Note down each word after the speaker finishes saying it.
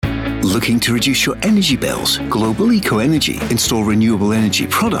Looking to reduce your energy bills? Global Eco Energy install renewable energy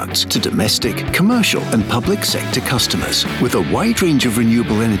products to domestic, commercial and public sector customers. With a wide range of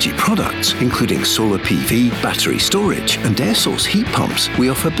renewable energy products, including solar PV, battery storage and air source heat pumps, we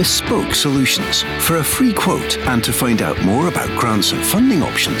offer bespoke solutions. For a free quote and to find out more about grants and funding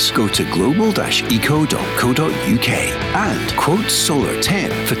options, go to global-eco.co.uk and quote Solar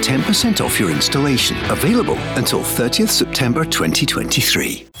 10 for 10% off your installation. Available until 30th September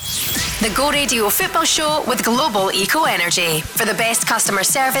 2023. The Go Radio Football Show with Global Eco Energy. For the best customer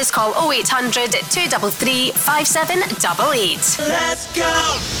service, call 0800 233 5788. Let's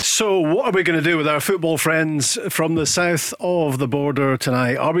go! So what are we going to do with our football friends from the south of the border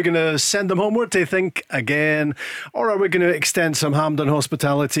tonight? Are we going to send them homeward to think again? Or are we going to extend some Hampden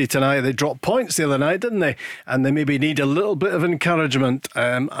hospitality tonight? They dropped points the other night, didn't they? And they maybe need a little bit of encouragement.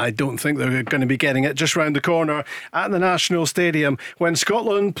 I don't think they're going to be getting it just round the corner at the National Stadium when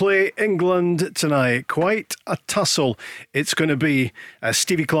Scotland play England tonight. Quite a tussle it's going to be.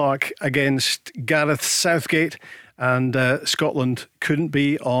 Stevie Clarke against Gareth Southgate. And Scotland couldn't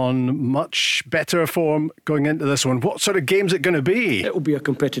be on much better form going into this one. What sort of game's it going to be? It will be a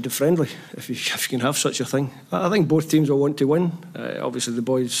competitive friendly, if you can have such a thing. I think both teams will want to win. Obviously the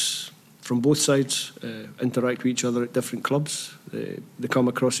boys from both sides interact with each other at different clubs. They come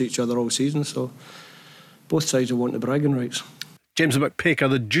across each other all season, so both sides will want the bragging rights. James McPake, are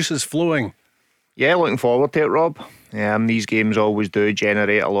the juices flowing? Yeah, looking forward to it, Rob. These games always do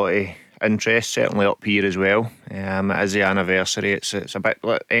generate a lot of interest, certainly up here as well. It is the anniversary. It's a bit,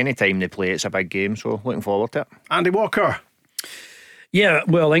 any time they play, it's a big game, so looking forward to it. Andy Walker. Yeah,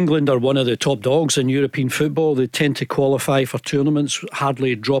 well, England are one of the top dogs in European football. They tend to qualify for tournaments,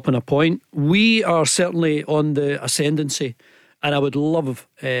 hardly dropping a point. We are certainly on the ascendancy, and I would love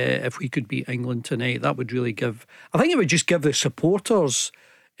if we could beat England tonight. That would really give, I think it would just give the supporters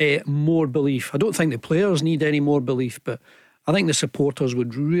more belief. I don't think the players need any more belief, but I think the supporters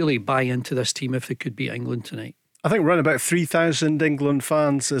would really buy into this team if they could beat England tonight. I think around about 3,000 England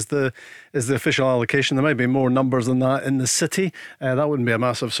fans is the official allocation. There might be more numbers than that in the city. That wouldn't be a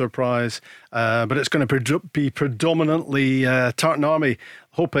massive surprise. But it's going to be predominantly Tartan Army,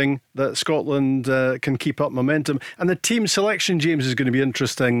 hoping that Scotland can keep up momentum. And the team selection, James, is going to be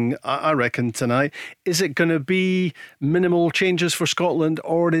interesting, I reckon, tonight. Is it going to be minimal changes for Scotland,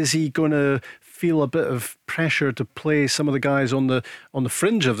 or is he going to feel a bit of pressure to play some of the guys on the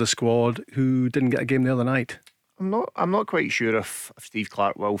fringe of the squad who didn't get a game the other night? I'm not quite sure if Steve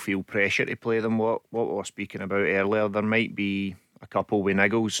Clarke will feel pressure to play them. What we were speaking about earlier, there might be a couple with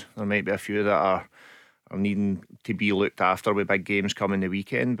niggles. There might be a few that are needing to be looked after with big games coming the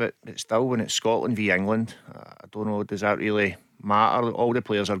weekend. But still, when it's Scotland v England, I don't know, does that really matter? All the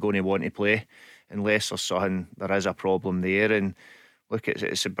players are going to want to play unless there is a problem there. And look,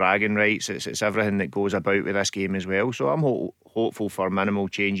 it's the bragging rights, it's everything that goes about with this game as well. So I'm hopeful for minimal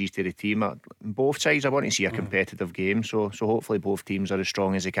changes to the team. On both sides, I want to see a competitive game. So hopefully both teams are as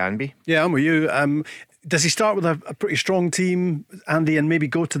strong as they can be. Yeah, I'm with you. Does he start with a pretty strong team, Andy, and maybe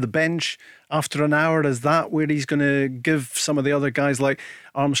go to the bench after an hour? Is that where he's going to give some of the other guys like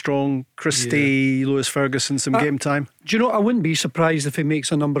Armstrong, Christie, Lewis Ferguson some game time? Do you know, I wouldn't be surprised if he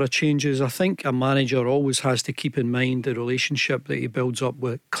makes a number of changes. I think a manager always has to keep in mind the relationship that he builds up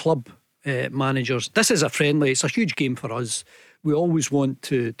with club managers. This is a friendly, it's a huge game for us. We always want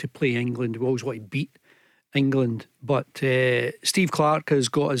to play England, we always want to beat England, but Steve Clarke has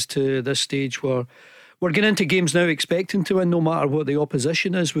got us to this stage where we're getting into games now expecting to win no matter what the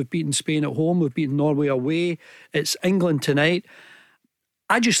opposition is. We've beaten Spain at home, we've beaten Norway away, it's England tonight.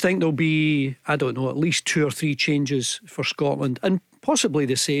 I just think there'll be, I don't know, at least 2 or 3 changes for Scotland, and possibly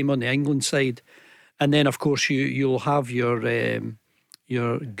the same on the England side. And then of course you'll have your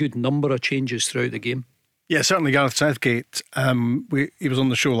good number of changes throughout the game. Yeah, certainly Gareth Southgate. He was on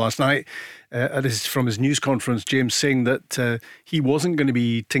the show last night from his news conference, James, saying that he wasn't going to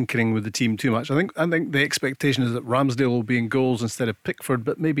be tinkering with the team too much. I think the expectation is that Ramsdale will be in goals instead of Pickford,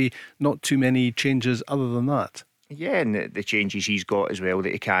 but maybe not too many changes other than that. Yeah, and the changes he's got as well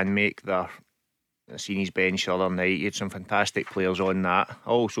that he can make. I seen his bench the other night. He had some fantastic players on that. I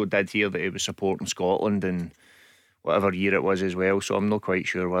also did hear that he was supporting Scotland and whatever year it was as well, so I'm not quite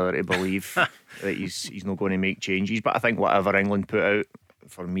sure whether to believe that he's not going to make changes. But I think whatever England put out,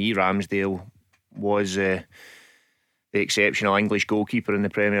 for me, Ramsdale was the exceptional English goalkeeper in the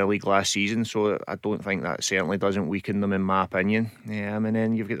Premier League last season, so I don't think that certainly doesn't weaken them in my opinion. And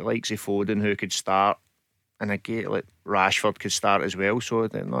then you've got the likes of Foden who could start, and again, like Rashford could start as well, so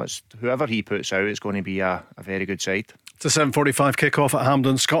it's whoever he puts out, it's going to be a very good side. It's a 7:45 kick-off at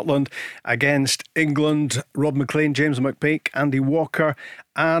Hampden, Scotland against England. Rob Maclean, James McPake, Andy Walker,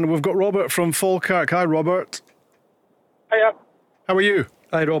 and we've got Robert from Falkirk. Hi, Robert. Hiya. How are you?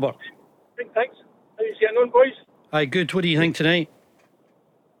 Hi, Robert. Good, thanks. How you getting on, boys? Hi, good. What do you think tonight?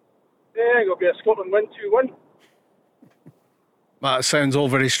 Yeah, I think it'll be a Scotland win, 2-1. That sounds all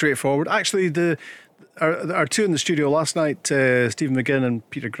very straightforward. Actually, our two in the studio last night, Stephen McGinn and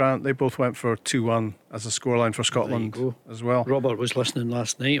Peter Grant, they both went for 2-1 as a scoreline for Scotland as well. Robert was listening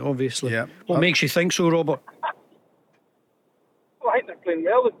last night, obviously. Yeah. What makes you think so, Robert? Well, I think they're playing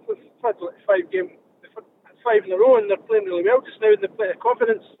well. They've had like 5 games, they've had 5 in a row, and they're playing really well just now, and they're playing with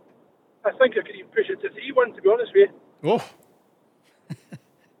confidence. I think I could even push it to 3-1, to be honest with you. Oh.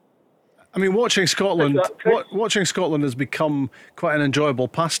 I mean, watching Scotland has become quite an enjoyable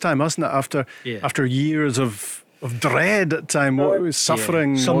pastime, hasn't it? After years of dread at time,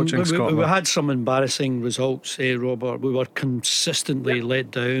 suffering watching Scotland. We had some embarrassing results, Robert. We were consistently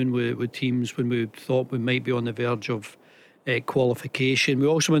let down with teams when we thought we might be on the verge of qualification. We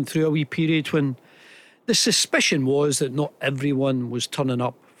also went through a wee period when the suspicion was that not everyone was turning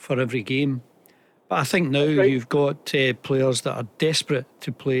up for every game. But I think now you've got players that are desperate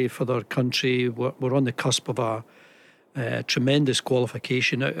to play for their country. We're on the cusp of a tremendous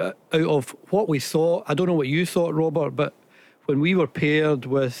qualification out of what we thought. I don't know what you thought, Robert, but when we were paired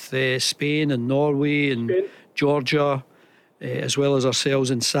with Spain and Norway and Georgia, as well as ourselves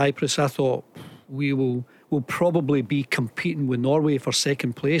in Cyprus, I thought we'll probably be competing with Norway for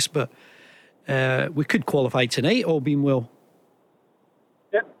second place, but we could qualify tonight, all being well.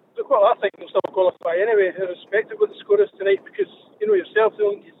 Well, I think they'll still qualify anyway, irrespective of what the score is tonight, because you know yourself, they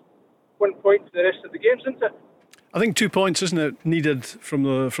only need 1 point for the rest of the games, isn't it? I think 2 points, isn't it, needed from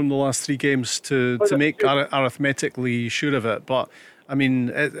the last 3 games to make arithmetically sure of it. But I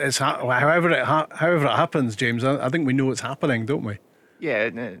mean, it's however it happens, James. I think we know it's happening, don't we? Yeah,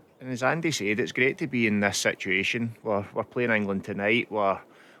 and as Andy said, it's great to be in this situation. We're playing England tonight. We're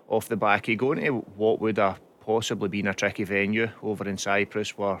off the back of going to what would have possibly been a tricky venue over in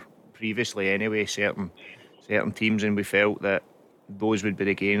Cyprus, where previously anyway certain teams, and we felt that those would be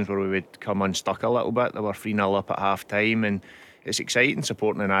the games where we would come unstuck a little bit. They were 3-0 up at half time, and it's exciting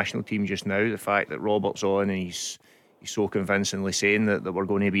supporting the national team just now. The fact that Robert's on and he's so convincingly saying that we're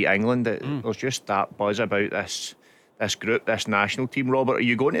going to beat England, there's just that buzz about this group, this national team. Robert, are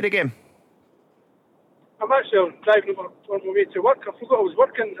you going to the game? I'm actually driving on my way to work. I forgot I was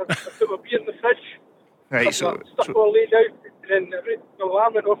working. I put my beer in the fridge. Right, stuff all laid out, and then the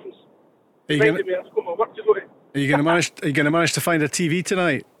alarm went off and reminded me I've got my work to go to. Are you going to manage to find a TV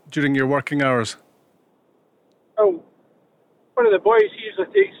tonight during your working hours? Oh, one of the boys, he usually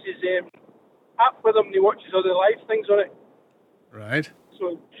takes his app with him and he watches all the live things on it. Right.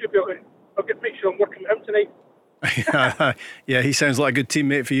 So should be able to. I'll make sure I'm working with him tonight. Yeah, he sounds like a good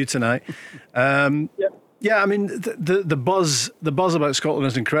teammate for you tonight. Yeah, I mean, the buzz about Scotland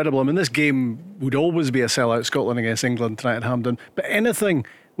is incredible. I mean, this game would always be a sellout, Scotland against England tonight at Hampden. But anything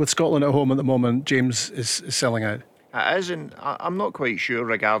with Scotland at home at the moment, James, is selling out. It is, and I'm not quite sure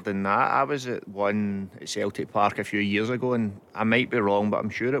regarding that. I was at one at Celtic Park a few years ago, and I might be wrong, but I'm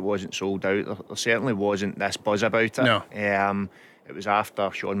sure it wasn't sold out. There certainly wasn't this buzz about it. No. It was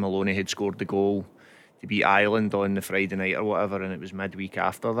after Sean Maloney had scored the goal to beat Ireland on the Friday night or whatever, and it was midweek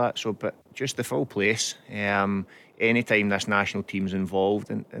after that. So, but just the full place. Anytime this national team's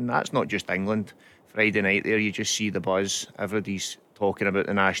involved, and that's not just England. Friday night there, you just see the buzz. Everybody's talking about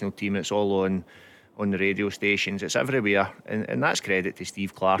the national team. It's all on the radio stations. It's everywhere, and that's credit to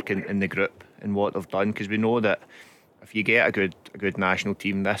Steve Clarke and the group and what they've done, because we know that if you get a good national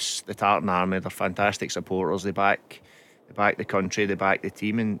team, the Tartan Army, they're fantastic supporters. They back the country, they back the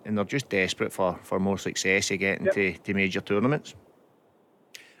team, and they're just desperate for more success of getting to major tournaments.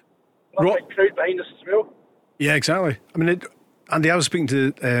 A big crowd behind us as well. Yeah, exactly. I mean, Andy, I was speaking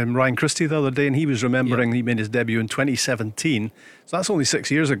to Ryan Christie the other day, and he was remembering he made his debut in 2017, so that's only 6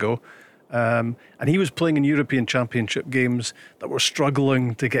 years ago. And he was playing in European Championship games that were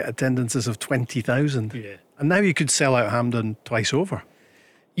struggling to get attendances of 20,000. Yeah. And now you could sell out Hampden twice over.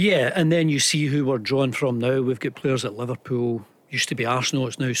 Yeah, and then you see who we're drawn from now. We've got players at Liverpool, used to be Arsenal,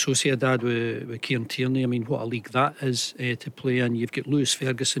 it's now Sociedad with Kieran Tierney. I mean, what a league that is to play in. You've got Lewis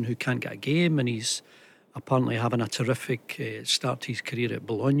Ferguson, who can't get a game, and he's apparently having a terrific start to his career at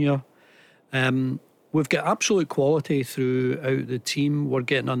Bologna. We've got absolute quality throughout the team. We're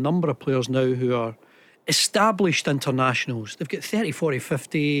getting a number of players now who are established internationals. They've got 30, 40,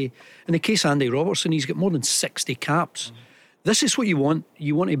 50. In the case of Andy Robertson, he's got more than 60 caps. This is what you want.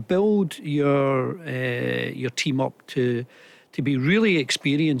 You want to build your team up to to be really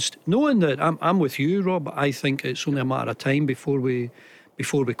experienced, knowing that I'm with you, Rob. I think it's only a matter of time before we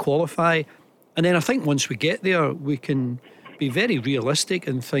qualify, and then I think once we get there, we can be very realistic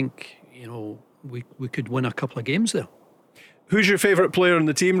and think, we could win a couple of games there. Who's your favourite player in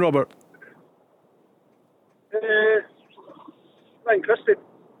the team, Robert? Ryan Christie.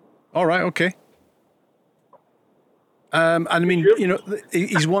 All right, okay. And I mean,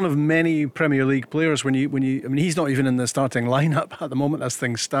 he's one of many Premier League players. I mean, he's not even in the starting lineup at the moment as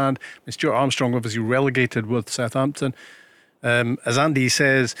things stand. Stuart Armstrong obviously relegated with Southampton. As Andy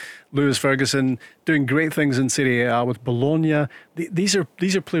says, Lewis Ferguson doing great things in Serie A with Bologna. These are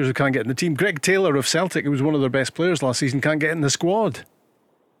players who can't get in the team. Greg Taylor of Celtic, who was one of their best players last season, can't get in the squad.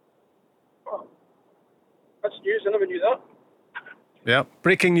 Oh, that's news. I never knew that. Yeah,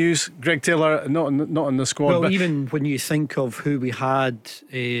 breaking news. Greg Taylor not in the squad. Well, even when you think of who we had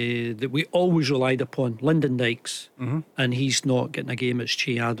that we always relied upon, Lyndon Dykes, and he's not getting a game, it's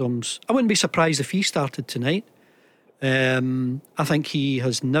Che Adams. I wouldn't be surprised if he started tonight. I think he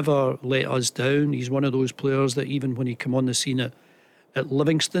has never let us down. He's one of those players that even when he came on the scene at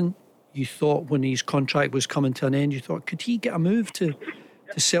Livingston, you thought when his contract was coming to an end, you thought, could he get a move to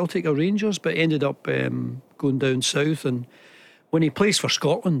Celtic or Rangers? But ended up going down south, and when he plays for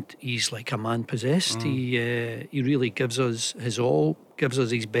Scotland, he's like a man possessed. He really gives us his all, gives us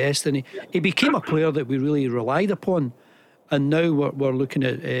his best, and he became a player that we really relied upon. And now we're looking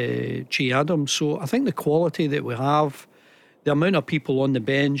at Che Adams. So I think the quality that we have, the amount of people on the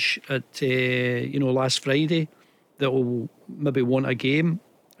bench at last Friday that will maybe want a game.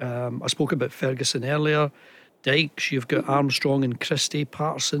 I spoke about Ferguson earlier. Dykes, you've got Armstrong and Christie,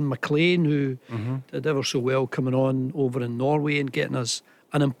 Patterson, Maclean, who did ever so well coming on over in Norway and getting us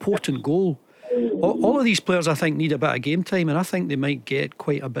an important goal. All of these players, I think, need a bit of game time, and I think they might get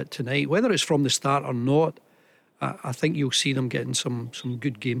quite a bit tonight. Whether it's from the start or not, I think you'll see them getting some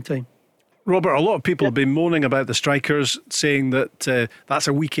good game time. Robert, a lot of people have been moaning about the strikers, saying that that's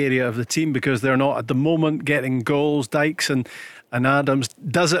a weak area of the team because they're not at the moment getting goals. Dykes and Adams.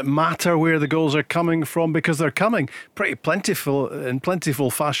 Does it matter where the goals are coming from? Because they're coming pretty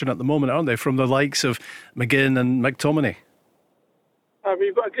plentiful fashion at the moment, aren't they? From the likes of McGinn and McTominay.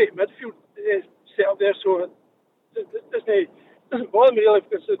 We've got a great midfield set up there, so it doesn't bother me really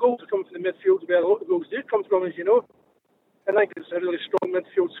because the goals are coming from the midfield where a lot of the goals do come from, as you know. I think it's a really strong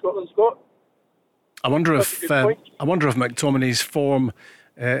midfield Scotland's got. I wonder if McTominay's form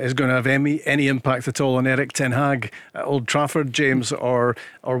is going to have any impact at all on Eric Ten Hag at Old Trafford, James, or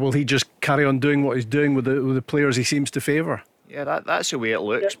will he just carry on doing what he's doing with the players he seems to favour? Yeah, that's the way it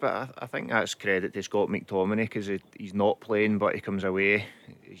looks, but I think that's credit to Scott McTominay because he's not playing, but he comes away.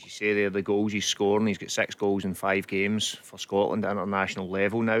 As you say there, the goals he's scoring, he's got 6 goals in 5 games for Scotland at international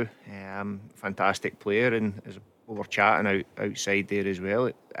level now. Fantastic player, and as we were chatting outside there as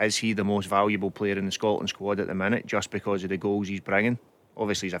well, is he the most valuable player in the Scotland squad at the minute just because of the goals he's bringing?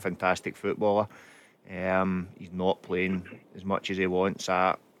 Obviously he's a fantastic footballer. He's not playing as much as he wants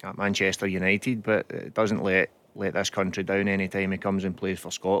at Manchester United, but it doesn't let this country down any time he comes and plays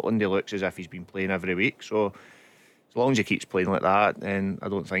for Scotland. He looks as if he's been playing every week, so as long as he keeps playing like that, then I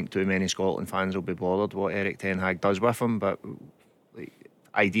don't think too many Scotland fans will be bothered what Eric Ten Hag does with him. But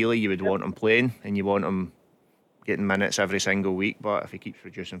ideally you would want him playing and you want him getting minutes every single week, but if he keeps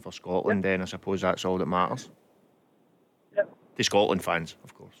producing for Scotland, then I suppose that's all that matters. To Scotland fans,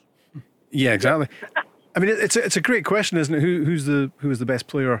 of course. Yeah, exactly. I mean, it's a great question, isn't it? Who is the best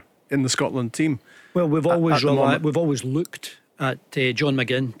player in the Scotland team? Well, we've always looked at John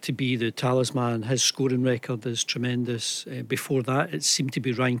McGinn to be the talisman. His scoring record is tremendous. Before that, it seemed to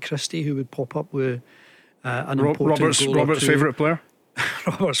be Ryan Christie who would pop up with an important goal. Robert's favourite player.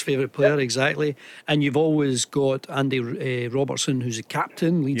 Robert's favourite player, exactly. And you've always got Andy Robertson, who's a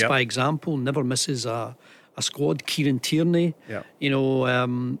captain, leads by example, never misses a squad. Kieran Tierney.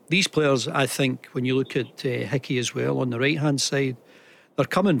 These players, I think, when you look at Hickey as well on the right hand side, they're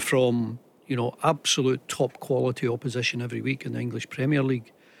coming from absolute top quality opposition every week in the English Premier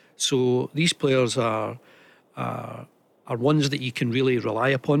League. So these players are ones that you can really rely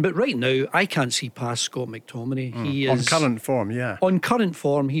upon. But right now, I can't see past Scott McTominay. He is on current form. On current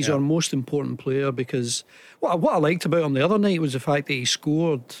form, he's our most important player because what I liked about him the other night was the fact that he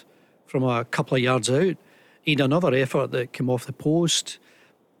scored from a couple of yards out. He had another effort that came off the post,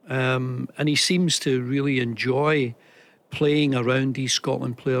 and he seems to really enjoy playing around these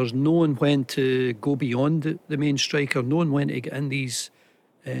Scotland players, knowing when to go beyond the main striker, knowing when to get in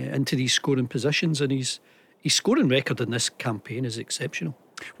into these scoring positions, and his scoring record in this campaign is exceptional.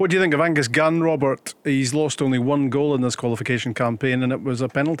 What do you think of Angus Gunn, Robert? He's lost only 1 goal in this qualification campaign, and it was a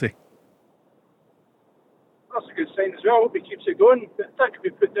penalty. That's a good sign to as well. I hope he keeps it going. But that could be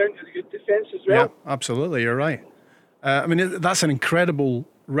put down to the good defence as well. Yeah, absolutely, you're right. I mean, that's an incredible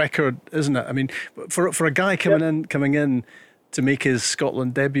record, isn't it? I mean, for a guy coming in to make his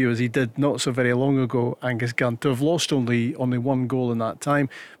Scotland debut as he did not so very long ago, Angus Gunn, to have lost only one goal in that time.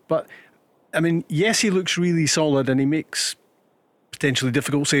 But I mean, yes, he looks really solid and he makes potentially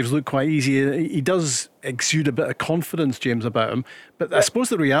difficult saves look quite easy. He does exude a bit of confidence, James, about him. But I suppose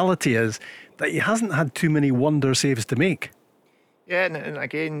the reality is that he hasn't had too many wonder saves to make. Yeah, and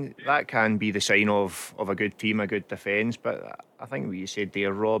again, that can be the sign of a good team, a good defence. But I think what you said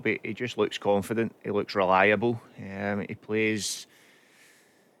there, Rob, he just looks confident. He looks reliable. He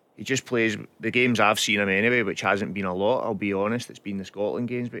just plays the games I've seen him anyway, which hasn't been a lot, I'll be honest. It's been the Scotland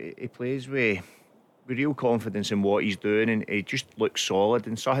games, but he plays with real confidence in what he's doing, and he just looks solid,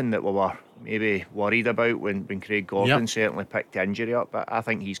 and something that we were maybe worried about when Craig Gordon certainly picked the injury up. But I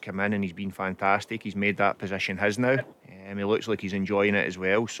think he's come in and he's been fantastic. He's made that position his now. He looks like he's enjoying it as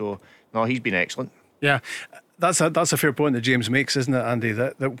well. So no, he's been excellent. Yeah, that's a fair point that James makes, isn't it, Andy?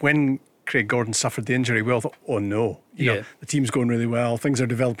 That when Craig Gordon suffered the injury, we all thought, oh no, you know, the team's going really well, things are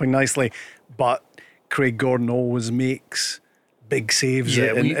developing nicely, but Craig Gordon always makes big saves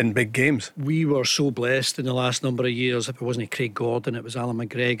in big games. We were so blessed in the last number of years. If it wasn't Craig Gordon, it was Alan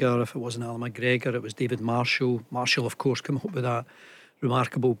McGregor. If it wasn't Alan McGregor, it was David Marshall. Marshall, of course, came up with that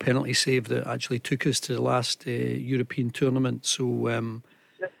remarkable penalty save that actually took us to the last European tournament. So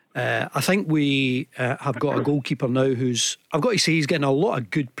I think we have got a goalkeeper now who's, I've got to say, he's getting a lot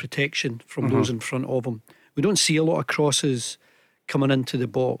of good protection from those in front of him. We don't see a lot of crosses coming into the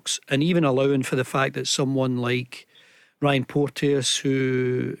box, and even allowing for the fact that someone like Ryan Porteous,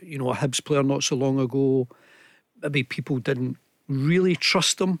 who, you know, a Hibs player not so long ago, maybe people didn't really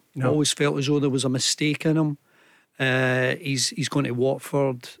trust him. Always felt as though there was a mistake in him. He's going to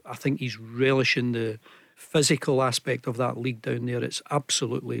Watford. I think he's relishing the physical aspect of that league down there. It's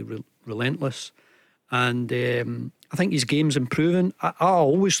absolutely relentless, and I think his game's improving. I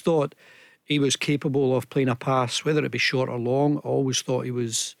always thought he was capable of playing a pass, whether it be short or long. I always thought he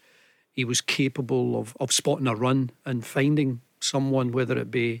was capable of spotting a run and finding someone, whether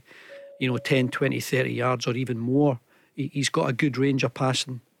it be, you know, 10, 20, 30 yards or even more. He's got a good range of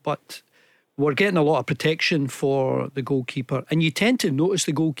passing, but we're getting a lot of protection for the goalkeeper, and you tend to notice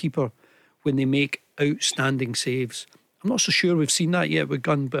the goalkeeper when they make outstanding saves. I'm not so sure we've seen that yet with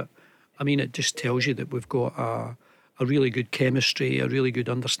Gunn, but I mean, it just tells you that we've got a really good chemistry, a really good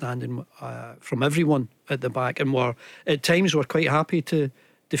understanding from everyone at the back, and at times we're quite happy to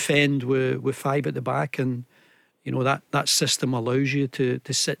defend with five at the back, and you know that system allows you to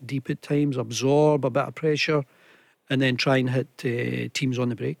sit deep at times, absorb a bit of pressure, and then try and hit teams on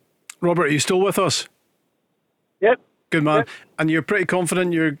the break. Robert, are you still with us? Yep. Good man. Yep. And you're pretty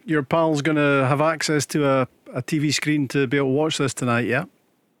confident your pal's going to have access to a TV screen to be able to watch this tonight, yeah?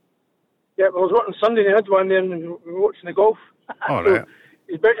 Yeah, well, I was watching Sunday, they had one there, and we were watching the golf. All So right.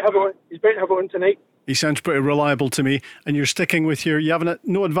 he's about to have it on tonight. He sounds pretty reliable to me. And you're sticking with you having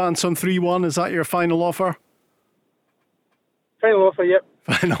no advance on 3-1. Is that your final offer? Final offer, yep.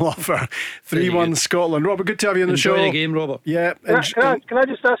 Final offer. 3-1 Scotland. Robert, good to have you on the show. Enjoy the game, Robert. Yeah. Can I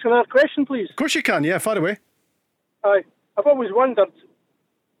just ask another question, please? Of course you can, yeah, fire away. I've always wondered,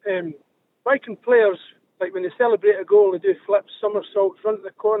 why can players, like when they celebrate a goal, they do flips, somersaults, run to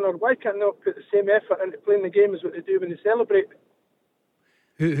the corner, why can't they not put the same effort into playing the game as what they do when they celebrate?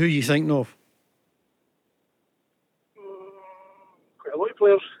 Who you thinking of? Quite a lot of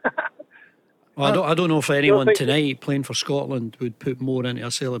players. Well, I don't know if anyone tonight playing for Scotland would put more into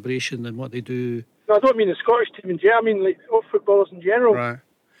a celebration than what they do. No, I don't mean the Scottish team in general. I mean like all footballers in general. Right.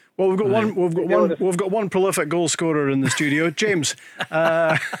 Well, we've got one prolific goal scorer in the studio, James.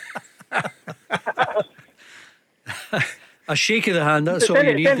 A shake of the hand, that's all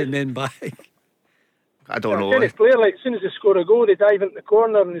you need, and then back. I don't know. Any player, like, as soon as they score a goal, they dive into the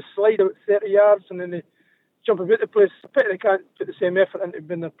corner and they slide out 30 yards and then they jump about the place. I bet they can't put the same effort into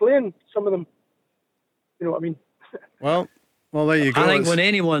when they're playing. Some of them, you know what I mean? Well, there you go. I think when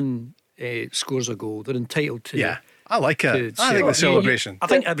anyone scores a goal, they're entitled to. Yeah, I like it. I think the celebration. I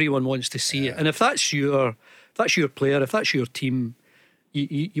think everyone wants to see it, and if that's your player, if that's your team,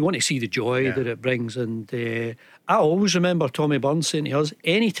 you want to see the joy that it brings. And I always remember Tommy Burns saying to us,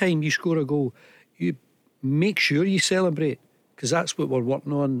 anytime you score a goal, you make sure you celebrate, because that's what we're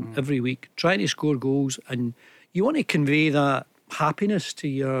working on every week, trying to score goals, and you want to convey that happiness to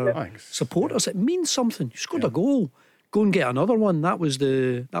your supporters. It means something. You scored a goal, go and get another one. That was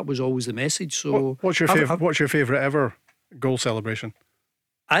always the message. So what's your favourite ever goal celebration?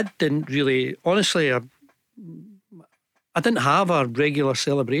 I didn't really, honestly, I didn't have a regular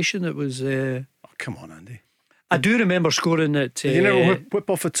celebration. It was come on, Andy. I do remember scoring it. You never whip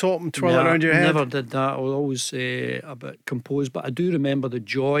off the top and twirl it around your head? Never did that. I was always a bit composed, but I do remember the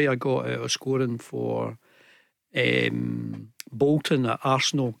joy I got out of scoring for Bolton at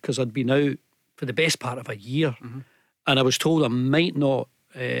Arsenal, because I'd been out for the best part of a year, and I was told I might not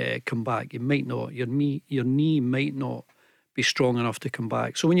come back. You might not. Your knee might not be strong enough to come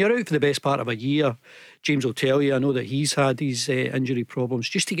back. So when you're out for the best part of a year, James will tell you, I know that he's had these injury problems,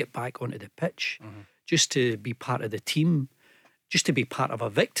 just to get back onto the pitch, just to be part of the team, just to be part of a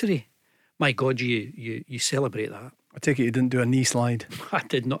victory. My God, you celebrate that. I take it you didn't do a knee slide. I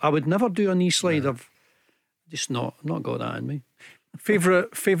did not. I would never do a knee slide. I've just not got that in me.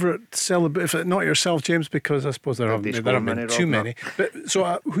 Favourite celebration? Not yourself, James, because I suppose there have been too many. But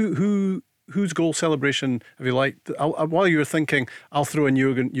so whose goal celebration have you liked? While you were thinking, I'll throw in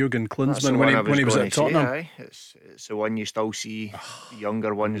Jurgen Klinsmann when he was at Tottenham. It's the one you still see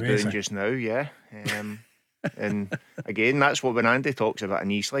younger ones doing just now. Yeah. And again, that's what when Andy talks about a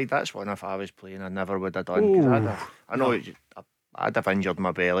knee slide, that's one if I was playing I never would have done. I know I'd have injured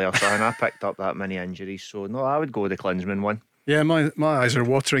my belly or something. I picked up that many injuries, so no, I would go with the Klinsmann one. Yeah, my eyes are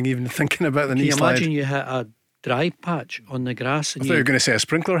watering even thinking about the knee slide. Can you imagine you hit a dry patch on the grass? And I thought you were going to say a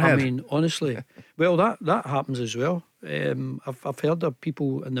sprinkler head. I mean, honestly, well, that happens as well. I've heard of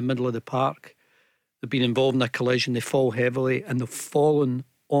people in the middle of the park, they've been involved in a collision, they fall heavily and they've fallen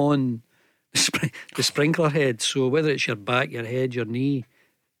on the sprinkler head. So whether it's your back, your head, your knee,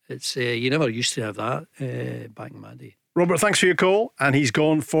 it's you never used to have that back in my day. Robert, thanks for your call, and he's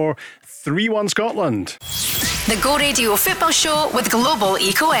gone for 3-1 Scotland. The Go Radio Football Show with Global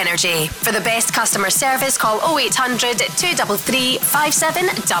Eco Energy. For the best customer service, call 0800 233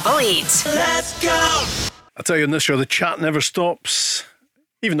 5788. Let's go! I tell you, on this show, the chat never stops,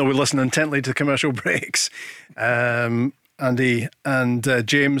 even though we listen intently to commercial breaks. Andy and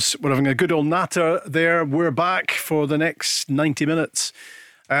James, we're having a good old natter there. We're back for the next 90 minutes.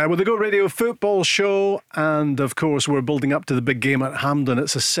 With the Go Radio Football Show, and of course we're building up to the big game at Hampden.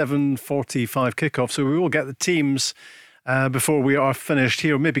 It's a 7:45 kickoff, so we will get the teams before we are finished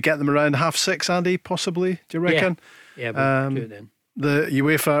here. Maybe get them around 6:30, Andy, possibly, do you reckon? Yeah, we'll do it then. The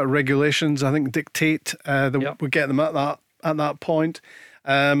UEFA regulations, I think, dictate we get them at that point.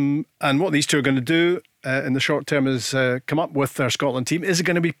 And what these two are going to do in the short term is come up with their Scotland team. Is it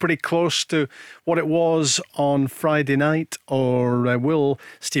going to be pretty close to what it was on Friday night, or will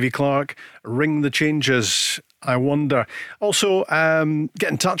Stevie Clarke ring the changes? I wonder. Also,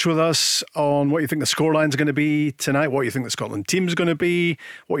 get in touch with us on what you think the scoreline is going to be tonight, what you think the Scotland team is going to be,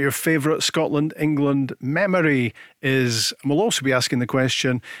 what your favourite Scotland-England memory is. And we'll also be asking the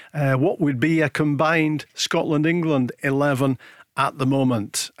question, what would be a combined Scotland-England 11 at the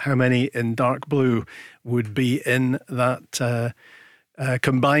moment? How many in dark blue would be in that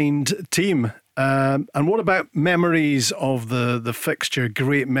combined team? And what about memories of the fixture?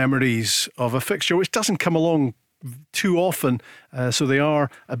 Great memories of a fixture which doesn't come along too often, so they are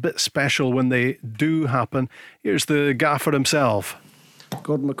a bit special when they do happen. Here's the gaffer himself.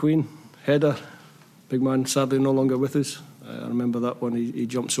 Rob Maclean, header, big man, sadly no longer with us. I remember that one, he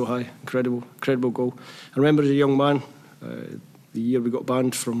jumped so high, incredible goal. I remember as a young man, the year we got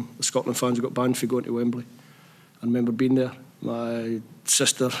banned from, the Scotland fans got banned for going to Wembley. I remember being there. My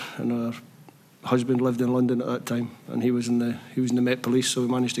sister and her husband lived in London at that time, and he was in the Met Police, so we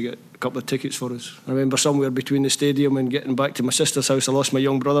managed to get a couple of tickets for us. I remember somewhere between the stadium and getting back to my sister's house, I lost my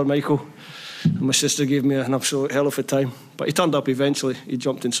young brother Michael, and my sister gave me an absolute hell of a time. But he turned up eventually. He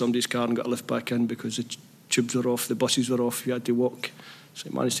jumped in somebody's car and got a lift back in because the tubes were off, the buses were off, you had to walk. So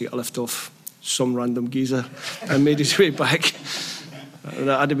he managed to get a lift off some random geezer and made his way back.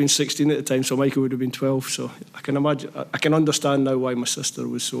 I'd have been 16 at the time, so Michael would have been 12. So I can understand now why my sister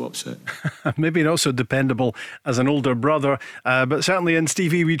was so upset. Maybe not so dependable as an older brother, but certainly in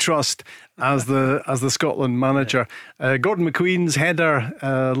Stevie we trust as the Scotland manager. Gordon McQueen's header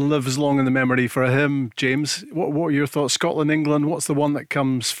lives long in the memory for him. James, what are your thoughts? Scotland, England, what's the one that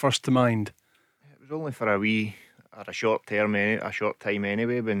comes first to mind? It was only for a short time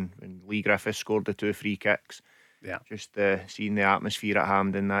anyway, when Lee Griffiths scored the 2 free kicks. Yeah, just seeing the atmosphere at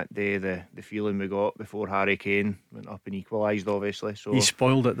Hampden that day, the feeling we got before Harry Kane went up and equalised, obviously. So he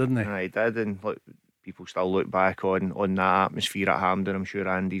spoiled it, didn't he? He did, and look, people still look back on that atmosphere at Hampden. I'm sure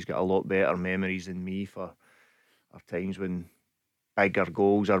Andy's got a lot better memories than me for times when bigger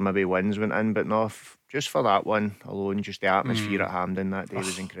goals or maybe wins went in, but no, just for that one alone, just the atmosphere at Hampden that day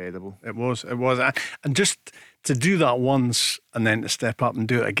was incredible. It was, and just to do that once and then to step up and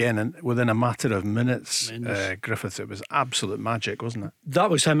do it again, and within a matter of minutes, Griffiths, it was absolute magic, wasn't it? That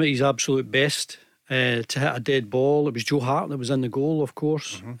was him at his absolute best. to hit a dead ball. It was Joe Hart that was in the goal, of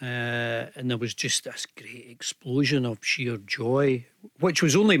course. And there was just this great explosion of sheer joy, which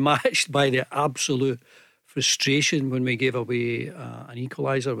was only matched by the absolute frustration when we gave away an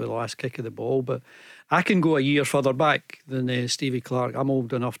equaliser with the last kick of the ball. But I can go a year further back than Stevie Clarke. I'm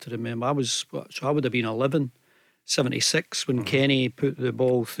old enough to remember. I would have been 11, 76 when Kenny put the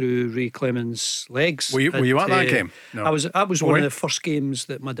ball through Ray Clemens' legs. Were you at that game? No. That was one of the first games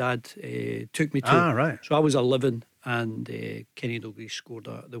that my dad took me to. Right. So I was 11, and Kenny Dalglish scored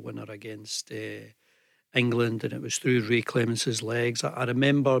the winner against England, and it was through Ray Clemens' legs. I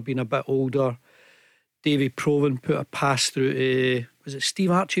remember being a bit older. Davy Provan put a pass through to, was it Steve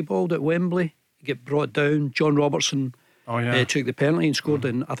Archibald at Wembley? He get brought down. John Robertson took the penalty and scored,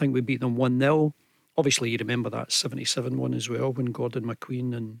 and I think we beat them 1-0. Obviously, you remember that 77 one as well when Gordon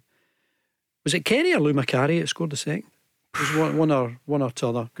McQueen and was it Kenny or Lou Macari that scored the second? It was one or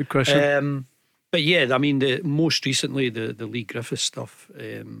t'other. Good question. But yeah, I mean, most recently the Lee Griffiths stuff,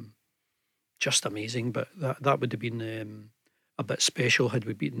 just amazing. But that would have been a bit special had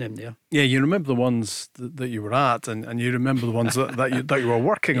we beaten them there. Yeah, you remember the ones that you were at, and you remember the ones that you were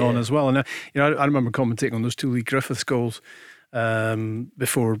working on as well. And I remember commentating on those 2 Lee Griffiths goals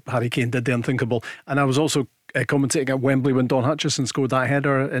before Harry Kane did the unthinkable, and I was also commentating at Wembley when Don Hutchison scored that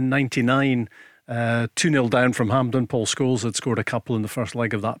header in '99, 2-0 down from Hampden. Paul Scholes had scored a couple in the first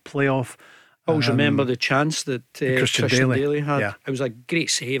leg of that playoff. I always remember the chance that Christian Daly had. Yeah. It was a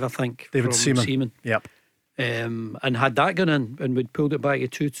great save, I think, David from Seaman. Yep. And had that gone in and we'd pulled it back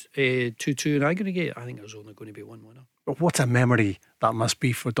to 2-2 in aggregate, I think it was only going to be 1 winner. But what a memory that must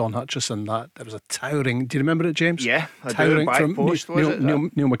be for Don Hutchison. That there was a towering. Do you remember it, James? Yeah, towering back from post, Neil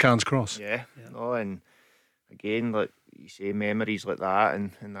McCann's cross. Yeah. No, and again, like you say, memories like that,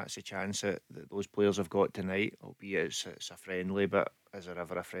 and that's a chance that those players have got tonight. Albeit it's a friendly, but is there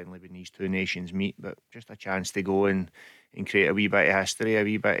ever a friendly when these two nations meet? But just a chance to go and create a wee bit of history, a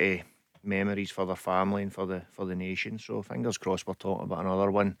wee bit of memories for their family and for the nation. So fingers crossed we're talking about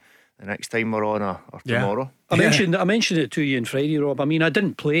another one the next time we're on or tomorrow. I mentioned it to you on Friday, Rob. I mean, I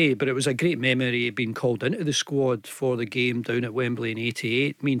didn't play, but it was a great memory being called into the squad for the game down at Wembley in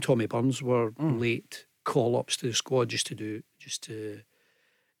 '88. Me and Tommy Burns were late call-ups to the squad just to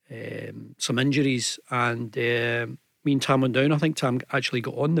some injuries, and me and Tam went down. I think Tam actually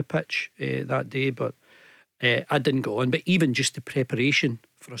got on the pitch that day, but I didn't go on. But even just the preparation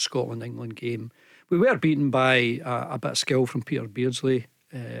for a Scotland-England game, we were beaten by a bit of skill from Peter Beardsley.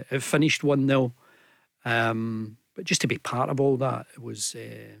 It finished 1-0, but just to be part of all that, it was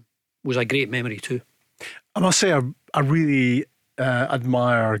a great memory too. I must say, I really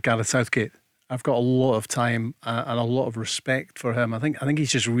admire Gareth Southgate. I've got a lot of time and a lot of respect for him. I think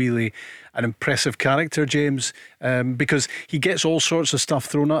he's just really an impressive character, James, because he gets all sorts of stuff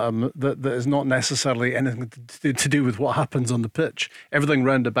thrown at him that is not necessarily anything to do with what happens on the pitch. Everything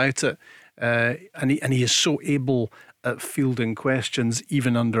round about it, and he is so able at fielding questions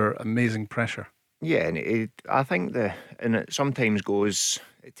even under amazing pressure. Yeah, and I think it sometimes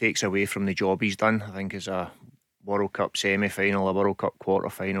it takes away from the job he's done. I think as a World Cup semi-final, a World Cup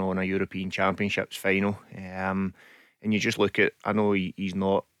quarter-final and a European Championships final, and you just look at, I know he's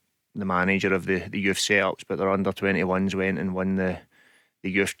not the manager of the youth setups, but their under-21s went and won the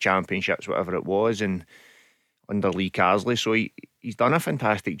youth championships, whatever it was, and under Lee Carsley. So he's done a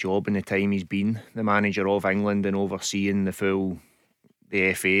fantastic job in the time he's been the manager of England and overseeing the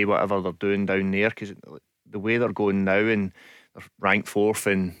FA, whatever they're doing down there, because the way they're going now, and they're ranked 4th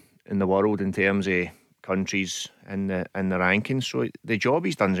in the world in terms of countries in the rankings. So the job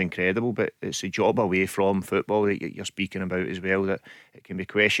he's done is incredible, but it's a job away from football that you're speaking about as well, that it can be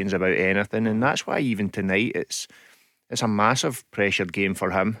questions about anything, and that's why even tonight it's a massive pressured game for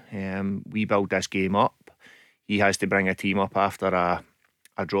him. We build this game up. He has to bring a team up after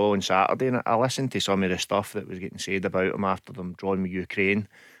a draw on Saturday, and I listened to some of the stuff that was getting said about him after them drawing with Ukraine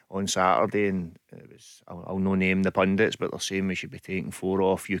on Saturday, and it was, I'll no name the pundits, but they're saying we should be taking 4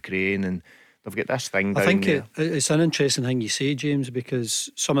 off Ukraine, and they've got this thing down. I think there. It's an interesting thing you say, James, because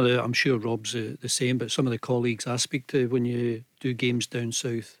I'm sure Rob's the same, but some of the colleagues I speak to when you do games down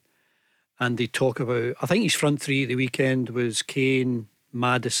south, and they talk about, I think his front three at the weekend was Kane,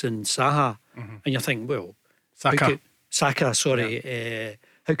 Maddison, Saha, and you think, well, Saka, sorry.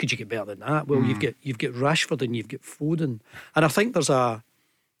 How could you get better than that? Well, you've got Rashford and you've got Foden, and I think there's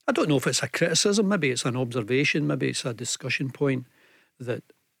I don't know if it's a criticism, maybe it's an observation, maybe it's a discussion point, that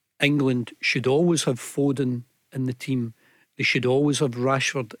England should always have Foden in the team. They should always have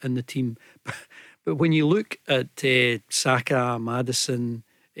Rashford in the team. But when you look at Saka, Maddison,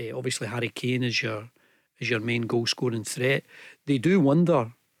 obviously Harry Kane is your main goal scoring threat, they do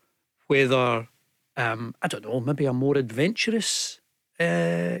wonder whether I don't know, maybe a more adventurous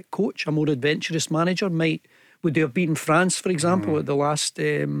coach, a more adventurous manager would they have beaten France, for example, at the last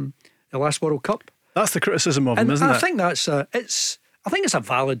World Cup? That's the criticism of him, isn't it? I think I think it's a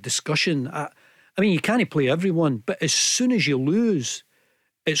valid discussion. I mean, you can't play everyone, but as soon as you lose,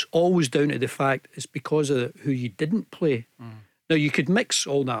 it's always down to the fact it's because of who you didn't play. Now, you could mix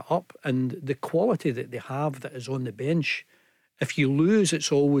all that up, and the quality that they have that is on the bench, if you lose,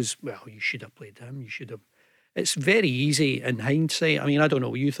 it's always, well, you should have played him, you should have. It's very easy in hindsight. I mean, I don't know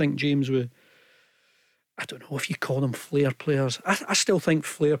what you think, James, I don't know if you call them flair players. I still think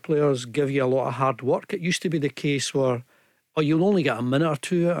flair players give you a lot of hard work. It used to be the case where, you'll only get a minute or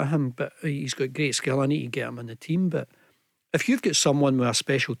two out of him, but he's got great skill, I need to get him in the team. But if you've got someone with a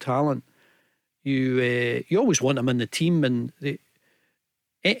special talent, you always want him in the team, and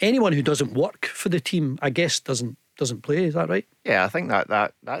anyone who doesn't work for the team, I guess, doesn't play. Is that right? Yeah, I think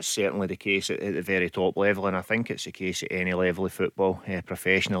that's certainly the case at the very top level, and I think it's the case at any level of football,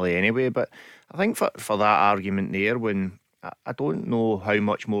 professionally anyway. But I think for that argument there, when I don't know how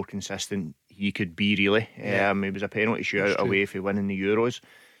much more consistent he could be, really. It was a penalty shootout away for winning the Euros.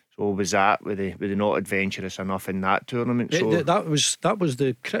 So was that with they not adventurous enough in that tournament? So that was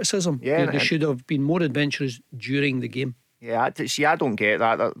the criticism. Yeah, they should have been more adventurous during the game. Yeah, I don't get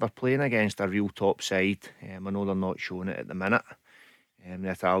that. They're playing against a real top side. I know they're not showing it at the minute, the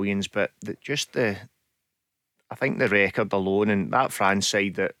Italians, but I think the record alone, and that France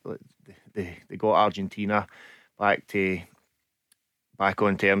side that they got Argentina back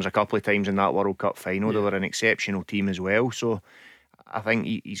on terms a couple of times in that World Cup final. They were an exceptional team as well. So I think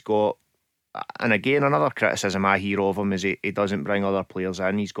he's got, and again, another criticism I hear of him is he doesn't bring other players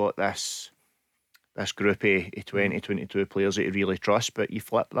in. He's got this group of 22 players that he really trusts, but you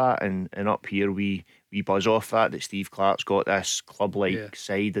flip that and up here we buzz off that Steve Clarke's got this club-like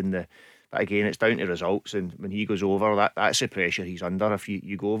side, but again, it's down to results, and when he goes over, that's the pressure he's under. If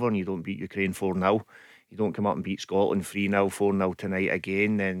you go over and you don't beat Ukraine 4-0, you don't come up and beat Scotland 3-0, 4-0 tonight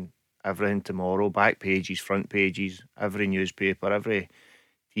again, then everything tomorrow, back pages, front pages, every newspaper, every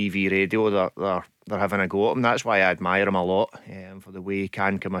TV, radio, they're having a go at him. That's why I admire him a lot, for the way he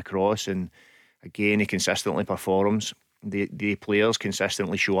can come across, and again, he consistently performs. The players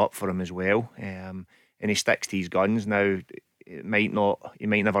consistently show up for him as well, and he sticks to his guns. Now, he might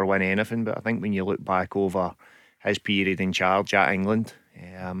never win anything, but I think when you look back over his period in charge at England,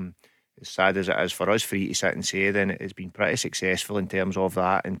 as sad as it is for us free to sit and say, then it has been pretty successful in terms of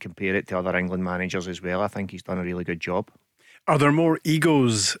that, and compare it to other England managers as well. I think he's done a really good job. Are there more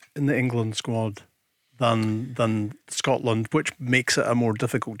egos in the England squad than Scotland, which makes it a more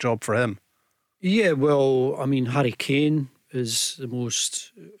difficult job for him? Yeah, well, I mean, Harry Kane is the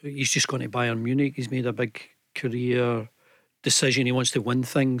most. He's just going to Bayern Munich. He's made a big career decision. He wants to win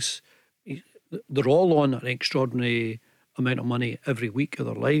things. They're all on an extraordinary amount of money every week of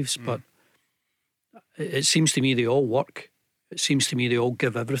their lives, but it seems to me they all work. It seems to me they all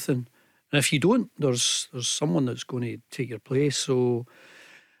give everything. And if you don't, there's someone that's going to take your place. So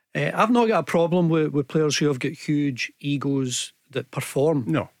I've not got a problem with players who have got huge egos that perform.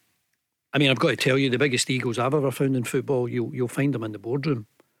 No. I mean, I've got to tell you, the biggest egos I've ever found in football, you'll find them in the boardroom.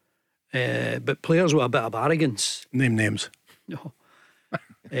 But players with a bit of arrogance. Name names. No.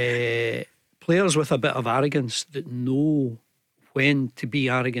 Players with a bit of arrogance that know when to be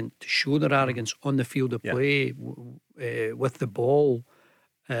arrogant, to show their arrogance on the field of play, with the ball.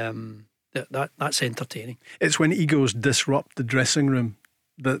 That's entertaining. It's when egos disrupt the dressing room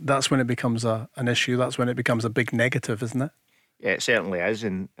that's when it becomes an issue. That's when it becomes a big negative, isn't it? Yeah, it certainly is,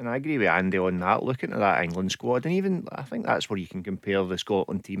 and I agree with Andy on that. Looking at that England squad, and even I think that's where you can compare the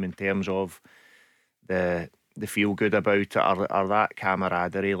Scotland team in terms of the feel good about it, or that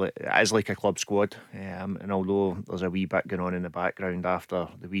camaraderie. It is like a club squad, and although there's a wee bit going on in the background after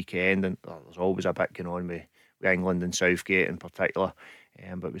the weekend, and there's always a bit going on with England and Southgate in particular,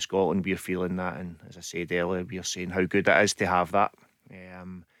 but with Scotland we're feeling that, and as I said earlier, we're saying how good it is to have that.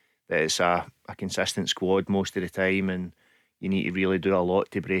 That it's a consistent squad most of the time, and you need to really do a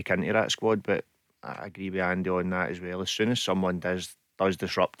lot to break into that squad. But I agree with Andy on that as well. As soon as someone does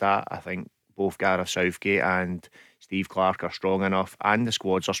disrupt that, I think both Gareth Southgate and Steve Clarke are strong enough, and the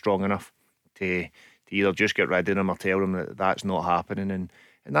squads are strong enough to either just get rid of them or tell them that that's not happening. And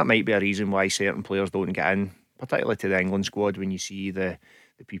that might be a reason why certain players don't get in, particularly to the England squad, when you see the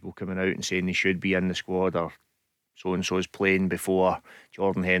people coming out and saying they should be in the squad, or so-and-so is playing before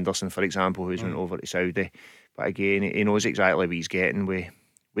Jordan Henderson, for example, who's went over to Saudi. But again, he knows exactly what he's getting with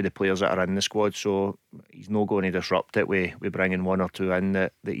the players that are in the squad, so he's not going to disrupt it with bringing one or two in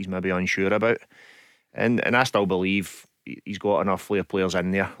that he's maybe unsure about. And I still believe he's got enough flair players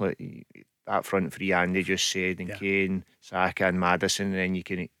in there. Like, that front three Andy just said, and Kane, Saka and Maddison, and then you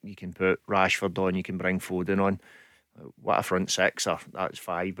can put Rashford on, you can bring Foden on. What a front six, or that's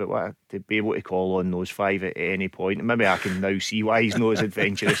five, but to be able to call on those five at any point. Maybe I can now see why he's not as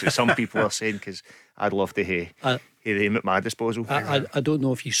adventurous as some people are saying, because I'd love to hear them at my disposal. I don't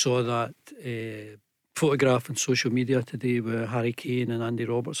know if you saw that photograph on social media today with Harry Kane and Andy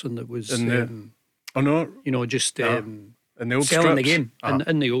Robertson that was just in the old selling the game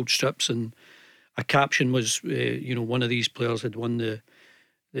in the old strips, and a caption was one of these players had won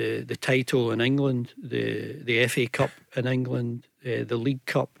the title in England, the FA Cup in England, the League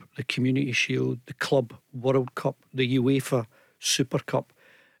Cup, the Community Shield, the Club World Cup, the UEFA Super Cup,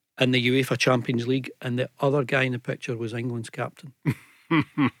 and the UEFA Champions League, and the other guy in the picture was England's captain.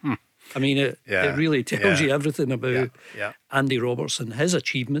 I mean, it really tells you everything about Andy Robertson, his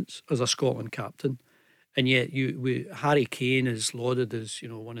achievements as a Scotland captain, and yet Harry Kane is lauded as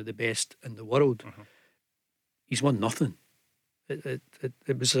one of the best in the world. He's won nothing. It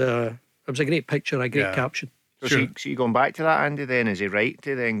was a great picture, a great caption. So see, going back to that, Andy, then is he right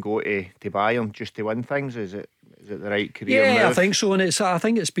to then go to Bayern just to win things? Is it the right career move? Yeah, I think so, and I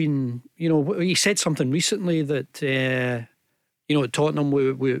think it's been, he said something recently that at Tottenham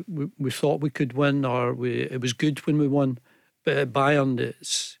we thought we could win, or it was good when we won, but at Bayern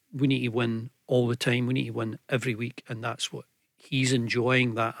we need to win all the time, we need to win every week, and that's what he's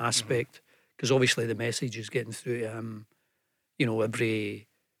enjoying, that aspect, because obviously the message is getting through to him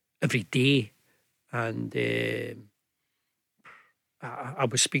every day. And I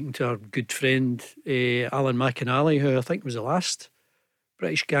was speaking to our good friend Alan McInally, who I think was the last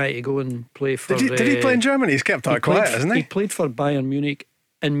British guy to go and play for. Did he play in Germany? He's kept that quiet, hasn't he? He played for Bayern Munich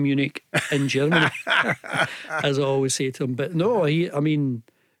in Germany, as I always say to him. But no, he was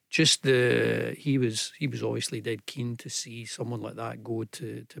obviously dead keen to see someone like that go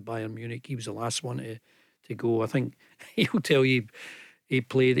to Bayern Munich. He was the last one to go. I think he'll tell you he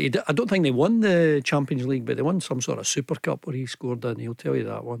played. I don't think they won the Champions League, but they won some sort of Super Cup where he scored in. He'll tell you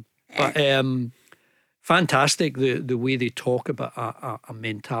that one. But fantastic the way they talk about a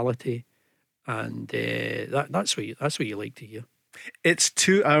mentality, and that's what you like to hear. It's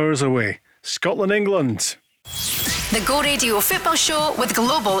 2 hours away. Scotland, England. The Go Radio Football Show with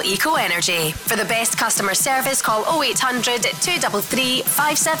Global Eco Energy. For the best customer service, call 0800 233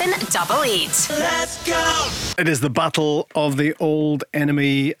 5788. Let's go! It is the battle of the old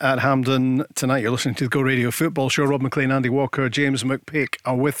enemy at Hampden tonight. You're listening to the Go Radio Football Show. Rob Maclean, Andy Walker, James McPake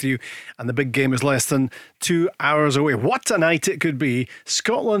are with you, and the big game is less than 2 hours away. What a night it could be.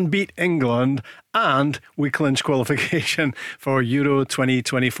 Scotland beat England, and we clinch qualification for Euro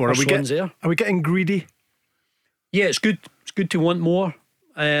 2024. Are we getting greedy? Yeah, it's good. It's good to want more.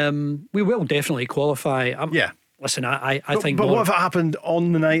 We will definitely qualify. Listen, I think. But what if it happened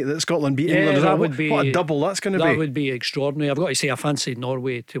on the night that Scotland beat England? That would be what a double that's going to be. That would be extraordinary. I've got to say, I fancy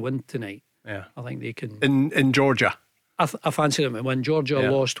Norway to win tonight. Yeah, I think they can. In Georgia, I fancy them to win. Georgia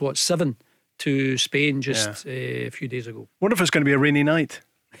lost 7 to Spain just a few days ago. What if it's going to be a rainy night?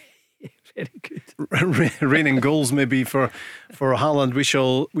 Very good. Raining goals maybe for Haaland.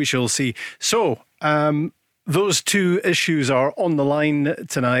 We shall see. So. Those two issues are on the line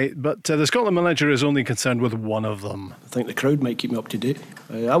tonight, but the Scotland manager is only concerned with one of them. I think the crowd might keep me up to date.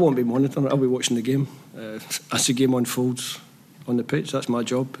 I won't be monitoring it, I'll be watching the game. As the game unfolds on the pitch, that's my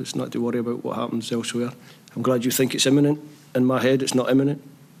job. It's not to worry about what happens elsewhere. I'm glad you think it's imminent. In my head, it's not imminent.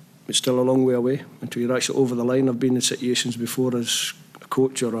 It's still a long way away until you're actually over the line. I've been in situations before as a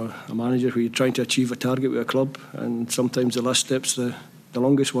coach or a manager where you're trying to achieve a target with a club, and sometimes the last step's the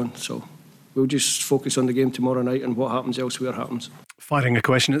longest one. So we'll just focus on the game tomorrow night, and what happens elsewhere happens. Firing a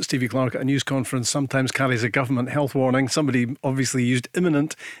question at Stevie Clark at a news conference sometimes carries a government health warning. Somebody obviously used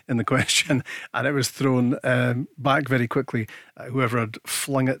imminent in the question, and it was thrown back very quickly, whoever had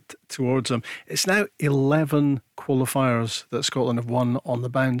flung it towards them. It's now 11 qualifiers that Scotland have won on the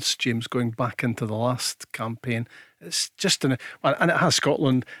bounce, James, going back into the last campaign. It's just and it has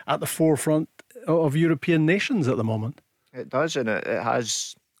Scotland at the forefront of European nations at the moment. It does, and it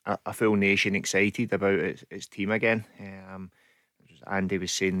has a full nation excited about its team again. As Andy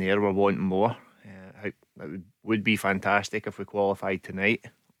was saying there, we're wanting more. It would be fantastic if we qualified tonight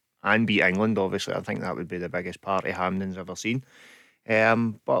and beat England. Obviously, I think that would be the biggest party Hampden's ever seen.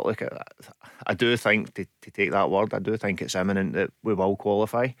 But look, I do think, to take that word, I do think it's imminent that we will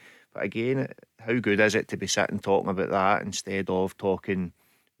qualify. But again, how good is it to be sitting talking about that instead of talking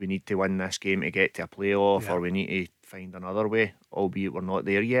we need to win this game to get to a playoff, or we need to find another way, albeit we're not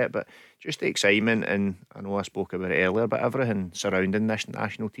there yet. But just the excitement, and I know I spoke about it earlier, but everything surrounding this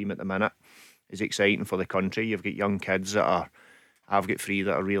national team at the minute is exciting for the country. You've got young kids that are I've got three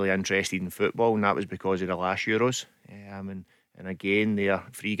that are really interested in football, and that was because of the last Euros. And again, they're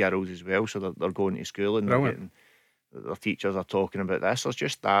three girls as well, so they're going to school and they're getting, their teachers are talking about this. There's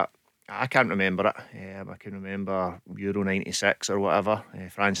just that. I can't remember it. I can remember Euro 96 or whatever,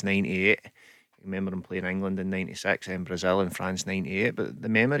 France 98. I remember them playing England in 96 and Brazil and France 98. But the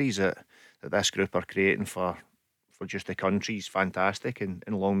memories that this group are creating for just the country is fantastic, and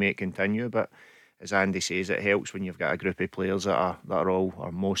long may it continue. But as Andy says, it helps when you've got a group of players that are all,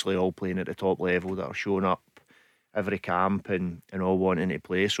 or mostly all, playing at the top level, that are showing up every camp and all wanting to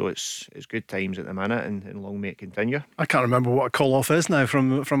play. So it's good times at the minute, and long may it continue. I can't remember what a call off is now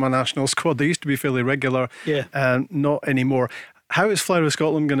from a national squad. They used to be fairly regular, not anymore. How is Flower of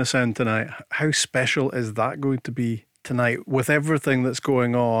Scotland going to sound tonight? How special is that going to be tonight with everything that's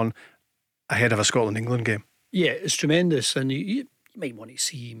going on ahead of a Scotland-England game? Yeah, it's tremendous, and you might want to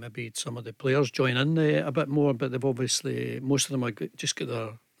see maybe some of the players join in there a bit more, but they've obviously, most of them are just got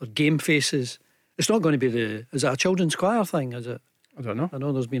their game faces. It's not going to be is it a children's choir thing, is it? I don't know. I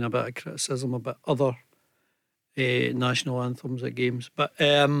know there's been a bit of criticism about other national anthems at games, but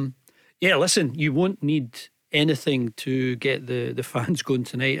listen, you won't need anything to get the fans going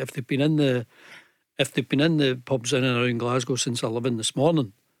tonight. If they've been in the pubs in and around Glasgow since 11 this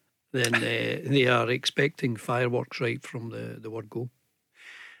morning, then they are expecting fireworks right from the word go.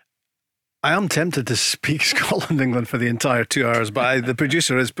 I am tempted to speak Scotland-England for the entire 2 hours, but the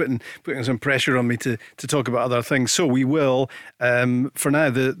producer is putting some pressure on me to talk about other things. So we will. For now,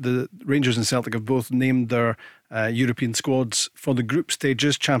 the Rangers and Celtic have both named their European squads for the group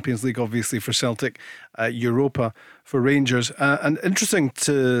stages. Champions League, obviously, for Celtic, Europa for Rangers. And interesting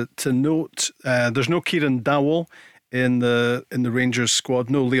to note, there's no Kieran Dowell in the Rangers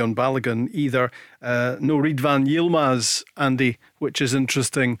squad, no Leon Balogun either, no Reid van Yilmaz, Andy, which is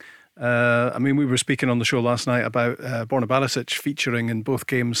interesting. We were speaking on the show last night about Borna Barisic featuring in both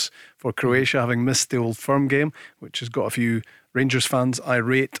games for Croatia, having missed the Old Firm game, which has got a few Rangers fans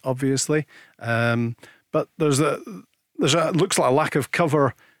irate, obviously. But there's looks like a lack of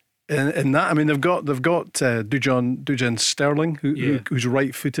cover in that. I mean, they've got Dujan Sterling, who's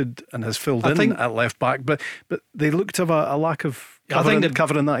right-footed and has filled in at left back, but they look to have a lack of cover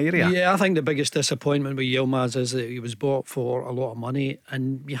in that area. Yeah, I think the biggest disappointment with Yilmaz is that he was bought for a lot of money,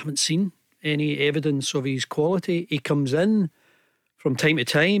 and you haven't seen any evidence of his quality. He comes in from time to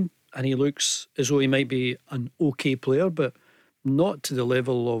time, and he looks as though he might be an okay player, but not to the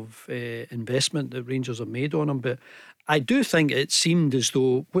level of investment that Rangers have made on him. But I do think it seemed as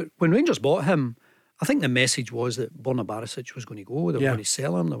though when Rangers bought him, I think the message was that Borna Barisic was going to go. They were going to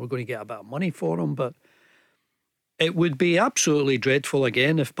sell him. They were going to get a bit of money for him. But it would be absolutely dreadful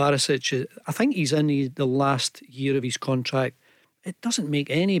again if Barisic, I think he's in the last year of his contract. It doesn't make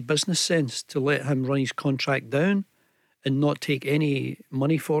any business sense to let him run his contract down and not take any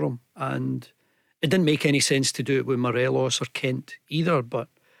money for him. And it didn't make any sense to do it with Morelos or Kent either. But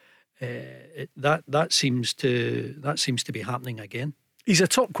that seems to be happening again. He's a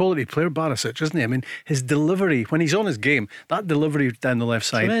top quality player, Barisic, isn't he? I mean, his delivery when he's on his game, that delivery down the left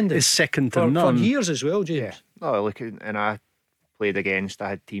side is second to none for years as well, James. Yeah. No, look, and I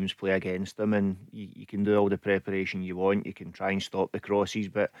had teams play against him, and you can do all the preparation you want. You can try and stop the crosses,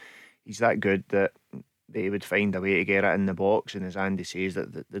 but he's that good that they would find a way to get it in the box. And as Andy says,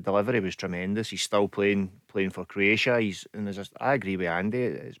 that the delivery was tremendous. He's still playing for Croatia. I agree with Andy.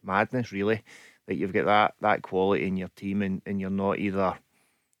 It's madness, really, that you've got that quality in your team, and you're not either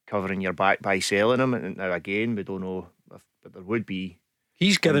covering your back by selling him. And now again, we don't know but there would be.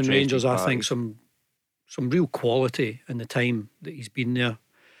 He's given Rangers, I think, some real quality in the time that he's been there.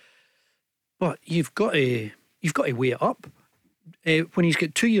 But you've got to weigh it up. When he's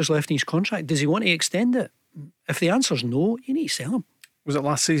got 2 years left in his contract, does he want to extend it? If the answer's no, you need to sell him. Was it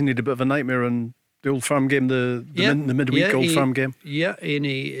last season he had a bit of a nightmare in the Old Firm game, the midweek Old Firm game? Yeah, and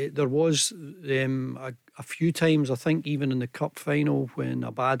there was a few times, I think, even in the cup final when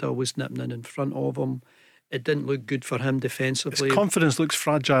Abada was nipping in front of him. It didn't look good for him defensively. His confidence looks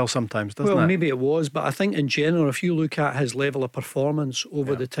fragile sometimes, doesn't it? Well, maybe it was, but I think in general, if you look at his level of performance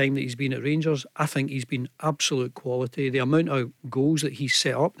over the time that he's been at Rangers, I think he's been absolute quality. The amount of goals that he's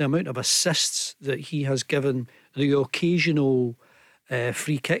set up, the amount of assists that he has given, the occasional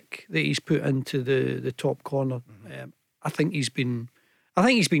free kick that he's put into the top corner. I think he's been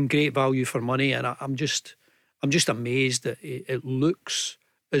great value for money, and I'm just amazed that it looks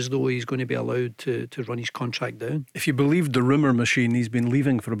as though he's going to be allowed to run his contract down. If you believed the rumour machine, he's been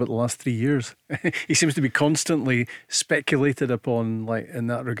leaving for about the last 3 years. He seems to be constantly speculated upon, like, in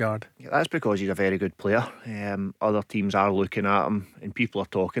that regard. Yeah, that's because he's a very good player. Other teams are looking at him and people are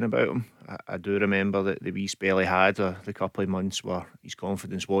talking about him. I do remember that the wee spell he had, the couple of months where his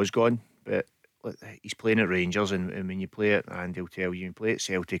confidence was gone, but he's playing at Rangers, and when you play it, and he'll tell you play at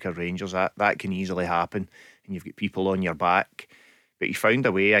Celtic or Rangers, that can easily happen, and you've got people on your back. But he found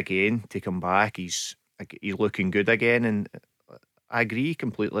a way again to come back. He's looking good again, and I agree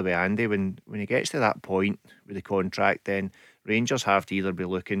completely with Andy. When he gets to that point with the contract, then Rangers have to either be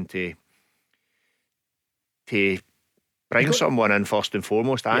looking to bring someone in first and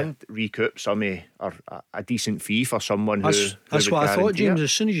foremost, and recoup or a decent fee for someone that's who what I thought, James. it.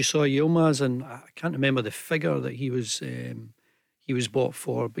 As soon as you saw Yilmaz, and I can't remember the figure that he was bought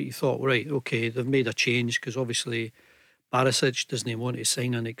for, but you thought, right, okay, they've made a change, because obviously Barisic doesn't want to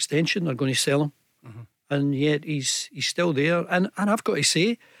sign an extension. They're going to sell him, and yet he's still there. And I've got to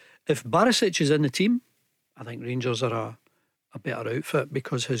say, if Barisic is in the team, I think Rangers are a better outfit,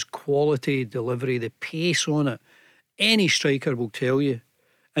 because his quality delivery, the pace on it, any striker will tell you.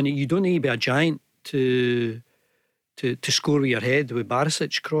 And you don't need to be a giant to score with your head. With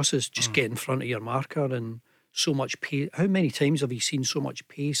Barisic crosses, just get in front of your marker, and so much pace. How many times have you seen so much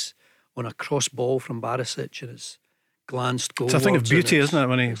pace on a cross ball from Barisic, and it's glanced goal? It's a thing of beauty, isn't it,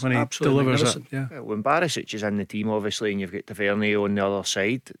 when he delivers it? Yeah. When Barisic is in the team, obviously, and you've got Tavernier on the other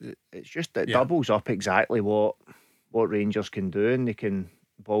side, it's just it doubles up exactly what Rangers can do, and they can.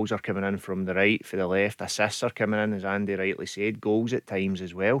 Balls are coming in from the right, for the left, assists are coming in, as Andy rightly said, goals at times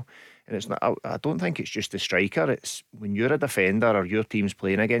as well. And it's not. I don't think it's just the striker. It's when you're a defender or your team's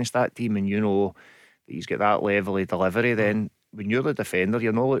playing against that team, and you know that he's got that level of delivery, then when you're the defender,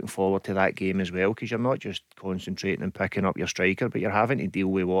 you're not looking forward to that game as well, because you're not just concentrating and picking up your striker, but you're having to deal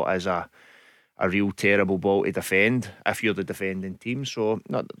with what is a real terrible ball to defend if you're the defending team. So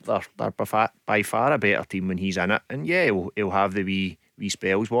they're by far a better team when he's in it. And yeah, he'll have the wee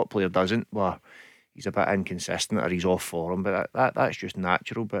spells. What player doesn't? Well, he's a bit inconsistent or he's off form, but that's just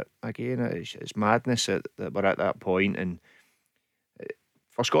natural. But again, it's madness that we're at that point. And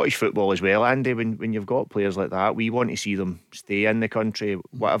for Scottish football as well, Andy, when you've got players like that, we want to see them stay in the country,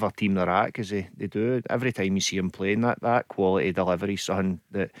 whatever team they're at, because they do. Every time you see them playing, that quality delivery is something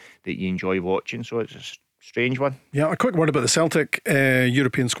that you enjoy watching. So it's a strange one. Yeah, a quick word about the Celtic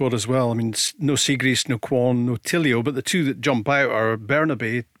European squad as well. I mean, no Siegrist, no Kwon, no Tilio, but the two that jump out are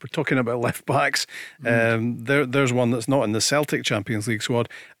Bernabe. We're talking about left backs. There's one that's not in the Celtic Champions League squad,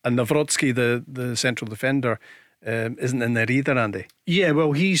 and Nawrocki, the central defender, isn't in there either, Andy. Yeah,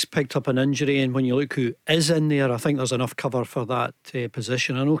 well, he's picked up an injury, and when you look who is in there, I think there's enough cover for that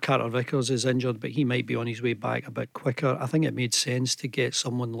position. I know Carter Vickers is injured, but he might be on his way back a bit quicker. I think it made sense to get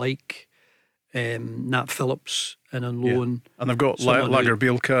someone like Nat Phillips in on loan. And they've got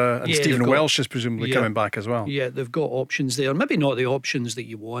Lagerbielke and Stephen Welsh is presumably coming back as well. Yeah, they've got options there. Maybe not the options that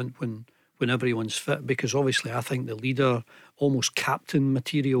you want when everyone's fit, because obviously I think the leader, almost captain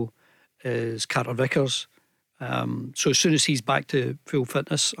material, is Carter Vickers. So as soon as he's back to full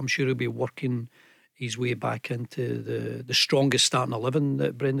fitness, I'm sure he'll be working his way back into the strongest starting 11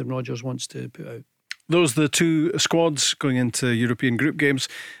 that Brendan Rodgers wants to put out. Those are the two squads going into European group games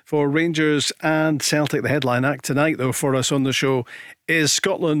for Rangers and Celtic. The headline act tonight, though, for us on the show is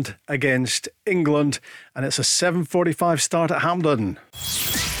Scotland against England, and it's a 7:45 start at Hampden.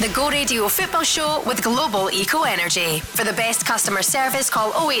 The Go Radio Football Show with Global Eco Energy. For the best customer service,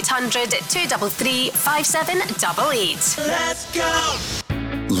 call 0800 233 5788. Let's go!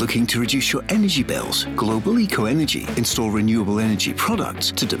 Looking to reduce your energy bills? Global Eco Energy install renewable energy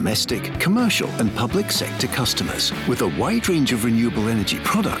products to domestic, commercial and public sector customers. With a wide range of renewable energy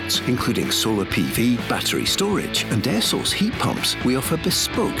products, including solar PV, battery storage and air source heat pumps, we offer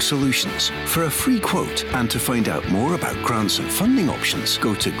bespoke solutions. For a free quote and to find out more about grants and funding options,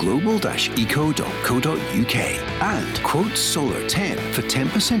 go to global-eco.co.uk and quote Solar 10 for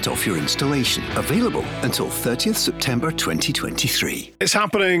 10% off your installation. Available until 30th September 2023. It's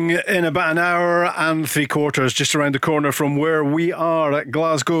happening in about an hour and 3/4, just around the corner from where we are at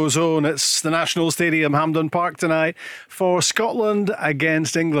Glasgow's own. It's the National Stadium, Hampden Park, tonight for Scotland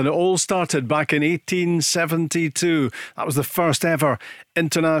against England. It all started back in 1872. That was the first ever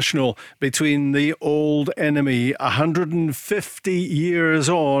international between the old enemy. 150 years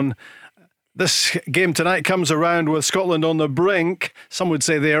on. This game tonight comes around with Scotland on the brink. Some would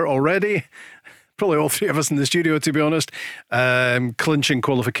say they're already. Probably all three of us in the studio, to be honest, clinching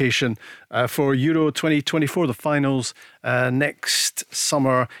qualification for Euro 2024, the finals next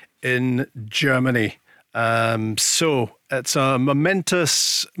summer in Germany. So it's a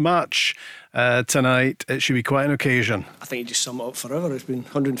momentous match tonight. It should be quite an occasion. I think you just sum it up forever. It's been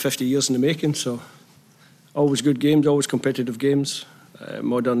 150 years in the making, so always good games, always competitive games.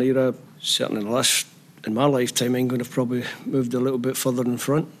 Modern era, certainly in my lifetime, England have probably moved a little bit further in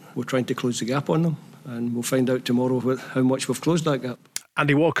front. We're trying to close the gap on them, and we'll find out tomorrow how much we've closed that gap.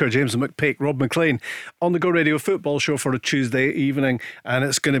 Andy Walker, James McPake, Rob Maclean on the Go Radio football show for a Tuesday evening, and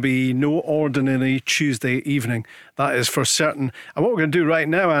it's going to be no ordinary Tuesday evening, that is for certain. And what we're going to do right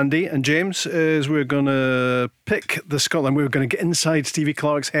now, Andy and James, is we're going to pick the Scotland. We're going to get inside Stevie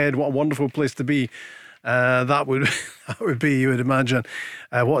Clarke's head. What a wonderful place to be. That would be, you would imagine,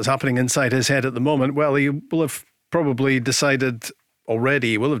 what's happening inside his head at the moment. Well, he will have probably decided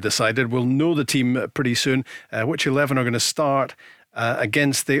already. We'll know the team pretty soon. Which 11 are going to start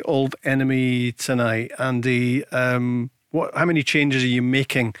against the old enemy tonight. Andy, how many changes are you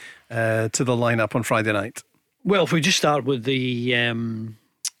making to the lineup on Friday night? Well, if we just start with the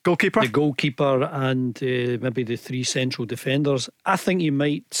goalkeeper and maybe the three central defenders, I think you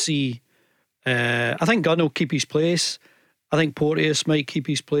might see. I think Gunn will keep his place. I think Porteous might keep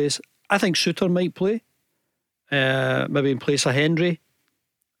his place. I think Suter might play, maybe in place of Hendry,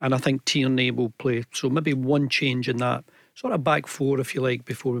 and I think Tierney will play. So maybe one change in that sort of back four, if you like,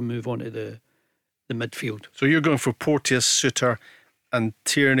 before we move on to the midfield. So you're going for Porteous, Suter and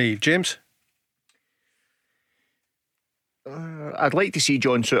Tierney. James? I'd like to see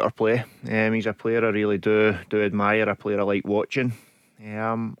John Suter play. He's a player I really do admire, a player I like watching.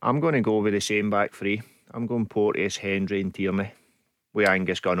 I'm going to go with the same back three. I'm going Porteous, Hendry and Tierney, with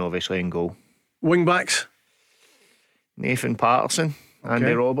Angus Gunn obviously in goal. Wing backs? Nathan Patterson, okay.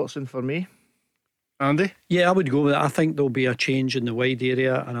 Andy Robertson for me. Andy? Yeah, I would go with it. I think there'll be a change in the wide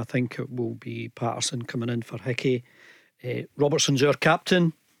area, and I think it will be Patterson coming in for Hickey. Robertson's our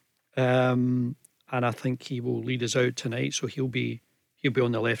captain, and I think he will lead us out tonight, so he'll be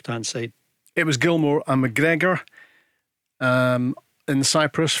on the left hand side. It was Gilmore and McGregor in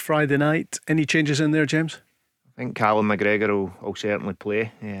Cyprus Friday night. Any changes in there, James? I think Callum McGregor will certainly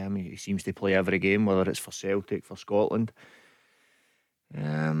play. He seems to play every game, whether it's for Celtic, for Scotland.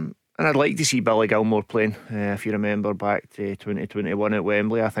 And I'd like to see Billy Gilmore playing. If you remember back to 2021 at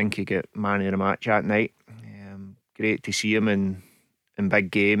Wembley, I think he got man of the match that night. Great to see him in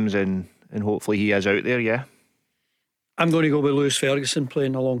big games, and hopefully he is out there, yeah. I'm going to go with Lewis Ferguson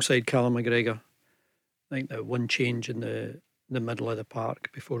playing alongside Callum McGregor. I think that one change in the middle of the park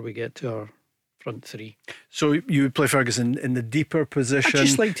before we get to our front three. So you would play Ferguson in the deeper position? I'd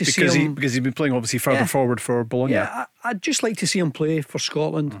just like to see him, because he's been playing obviously further forward for Bologna. Yeah, I'd just like to see him play for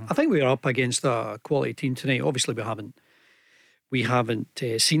Scotland. I think we're up against a quality team tonight. Obviously we haven't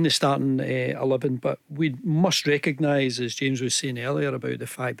seen the starting 11, but we must recognise, as James was saying earlier, about the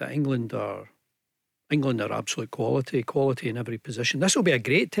fact that England are absolute quality in every position. This will be a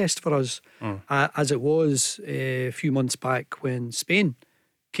great test for us, as it was a few months back when Spain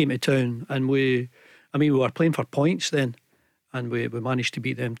came to town, and we were playing for points then, and we managed to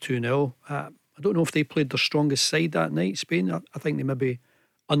beat them 2-0. I don't know if they played their strongest side that night, Spain. I think they maybe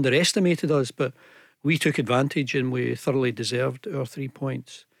underestimated us, but we took advantage and we thoroughly deserved our 3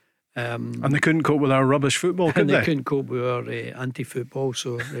 points. And they couldn't cope with our rubbish football, could they? They couldn't cope with our anti-football,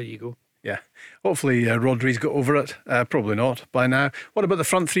 so there you go. Yeah, hopefully Rodri's got over it. Probably not by now. What about the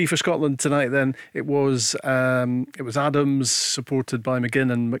front three for Scotland tonight then? It was Adams supported by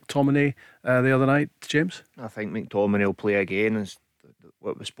McGinn and McTominay the other night. James? I think McTominay will play again, as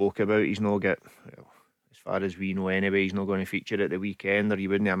what we spoke about. He's not got, as far as we know anyway, he's not going to feature at the weekend, or you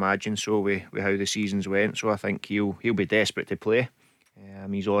wouldn't imagine so with how the seasons went. So I think he'll be desperate to play.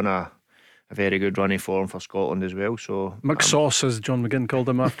 He's on a very good running form for Scotland as well. So McSauce, as John McGinn called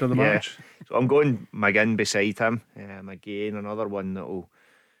him after the match. So I'm going McGinn beside him. Again, another one that will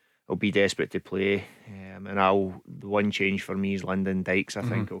be desperate to play. And the one change for me is Lyndon Dykes. I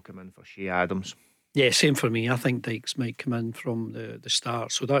think will come in for Shea Adams. Yeah, same for me. I think Dykes might come in from the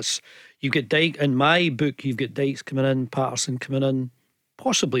start. So you've got Dykes in my book. You've got Dykes coming in, Patterson coming in,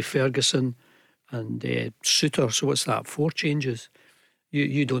 possibly Ferguson and Suter. So what's that? 4 changes.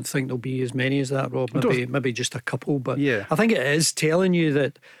 You don't think there'll be as many as that, Rob? Maybe just a couple, but yeah. I think it is telling you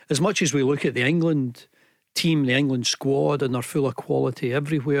that as much as we look at the England team, the England squad, and they're full of quality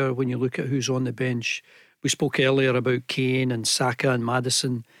everywhere, when you look at who's on the bench, we spoke earlier about Kane and Saka and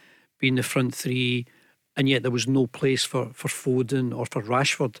Maddison being the front three, and yet there was no place for Foden or for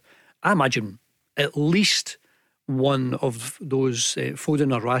Rashford. I imagine at least one of those,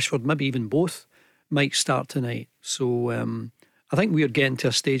 Foden or Rashford, maybe even both, might start tonight. So I think we're getting to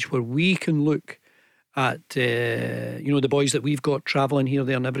a stage where we can look at the boys that we've got travelling here,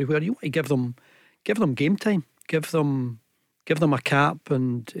 there and everywhere. You want to give them give them game time, give them a cap,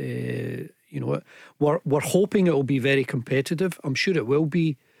 and we're hoping it will be very competitive. I'm sure it will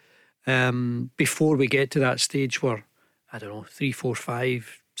be. Before we get to that stage where, I don't know, 3, 4,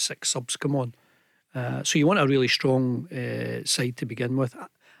 5, 6 subs come on. So you want a really strong side to begin with.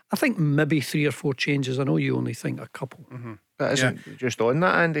 I think maybe 3 or 4 changes. I know you only think a couple. That isn't just on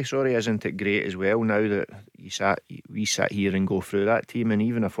that, Andy. Sorry, isn't it great as well now that we sit here and go through that team, and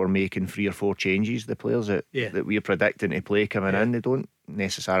even if we're making 3 or 4 changes, the players that we're predicting to play coming in, they don't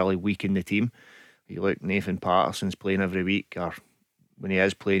necessarily weaken the team. You look, Nathan Patterson's playing every week, or when he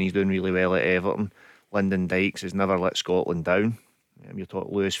is playing, he's doing really well at Everton. Lyndon Dykes has never let Scotland down. You talk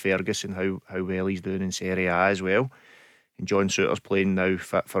Lewis Ferguson, how well he's doing in Serie A as well. And John Souttar's playing now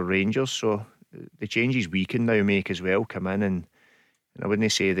fit for Rangers. So the changes we can now make as well come in, and I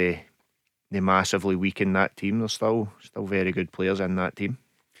wouldn't say they massively weaken that team. There's still very good players in that team.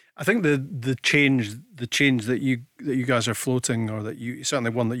 I think the change that you guys are floating, or that you certainly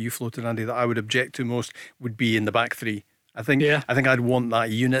one that you floated, Andy, that I would object to most would be in the back three. I think I'd want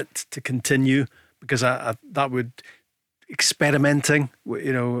that unit to continue, because I that would experimenting.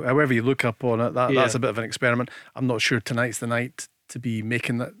 However you look up on it, that's a bit of an experiment. I'm not sure tonight's the night to be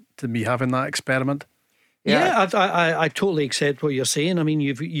making that, to be having that experiment. I totally accept what you're saying. I mean,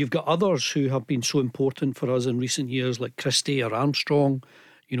 you've got others who have been so important for us in recent years, like Christie or Armstrong.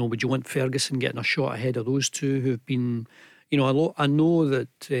 Would you want Ferguson getting a shot ahead of those two who've been, I know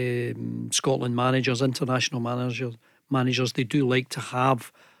that Scotland managers, international managers, they do like to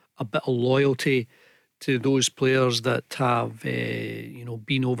have a bit of loyalty to those players that have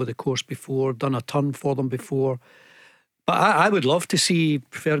been over the course before, done a turn for them before. But I would love to see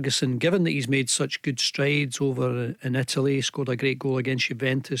Ferguson, given that he's made such good strides over in Italy, scored a great goal against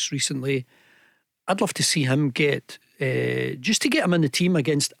Juventus recently. I'd love to see him get just to get him in the team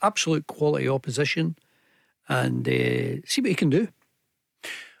against absolute quality opposition, and see what he can do.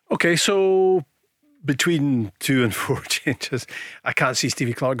 Okay, so between 2 and 4 changes, I can't see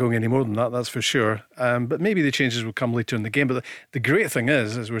Stevie Clarke going any more than that, that's for sure. But maybe the changes will come later in the game. But the great thing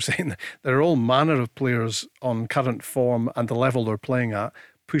is, as we're saying, there are all manner of players on current form and the level they're playing at,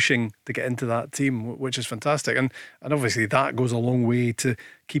 pushing to get into that team, which is fantastic. And obviously that goes a long way to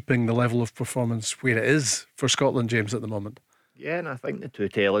keeping the level of performance where it is for Scotland, James, at the moment. Yeah, and I think the two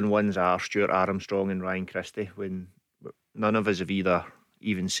telling ones are Stuart Armstrong and Ryan Christie, when none of us have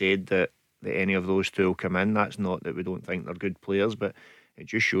even said that any of those two will come in. That's not that we don't think they're good players, but it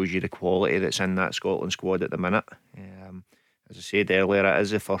just shows you the quality that's in that Scotland squad at the minute. As I said earlier, it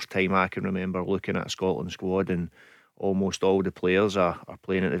is the first time I can remember looking at a Scotland squad and almost all the players are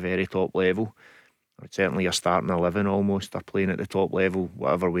playing at the very top level. Or certainly a starting 11 almost are playing at the top level,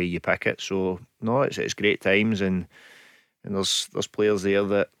 whatever way you pick it. So no, it's great times, and there's players there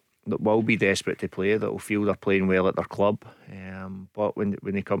that will be desperate to play, that will feel they're playing well at their club, but when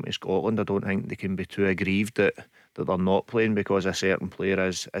they come to Scotland, I don't think they can be too aggrieved that they're not playing because a certain player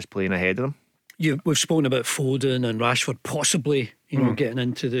is playing ahead of them. We've spoken about Foden and Rashford possibly getting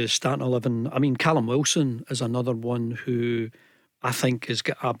into the starting 11. I mean, Callum Wilson is another one who I think has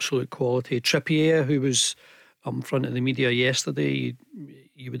got absolute quality. Trippier, who was in front of the media yesterday,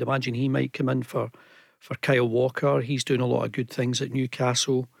 you would imagine he might come in for Kyle Walker. He's doing a lot of good things at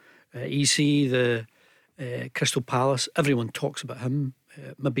Newcastle. EC, the Crystal Palace, everyone talks about him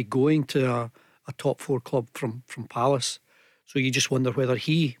maybe going to a top 4 club from Palace. So you just wonder whether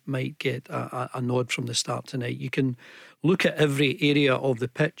he might get a nod from the start tonight. You can look at every area of the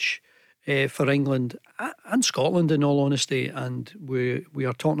pitch for England and Scotland, in all honesty, and we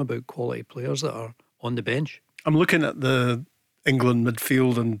are talking about quality players that are on the bench. I'm looking at the England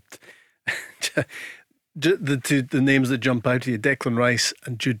midfield, and the names that jump out to you: Declan Rice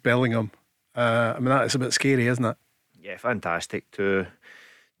and Jude Bellingham. I mean, that is a bit scary, isn't it? Yeah, fantastic. Two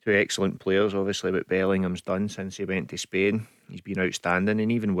excellent players. Obviously, what Bellingham's done since he went to Spain, he's been outstanding,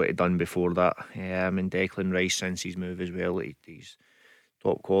 and even what he'd done before that. And Declan Rice, since his move as well, he's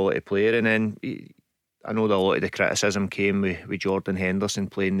top quality player. And then I know that a lot of the criticism came with Jordan Henderson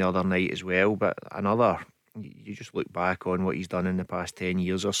playing the other night as well, but you just look back on what he's done in the past 10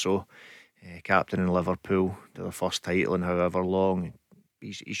 years or so, captain in Liverpool to the first title in however long.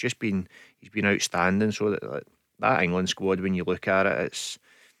 He's been outstanding. So that England squad, when you look at it, it's,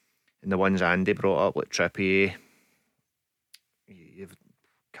 and the ones Andy brought up, like Trippier, you've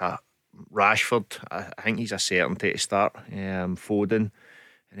Rashford, I think he's a certainty to start. Foden,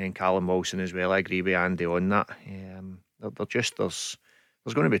 and then Callum Wilson as well. I agree with Andy on that. There's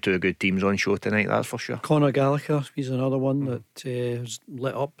going to be 2 good teams on show tonight, that's for sure. Conor Gallagher, he's another one that has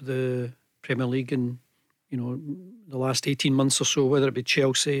lit up the Premier League in the last 18 months or so, whether it be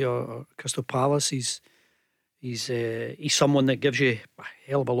Chelsea or Crystal Palace, he's someone that gives you a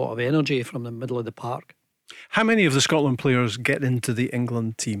hell of a lot of energy from the middle of the park. How many of the Scotland players get into the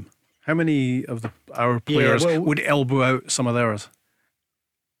England team? How many of our players would elbow out some of theirs?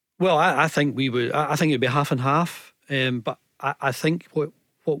 Well, I think we would. I think it'd be half and half. But I think what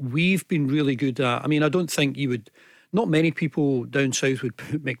we've been really good at. I mean, I don't think you would. Not many people down south would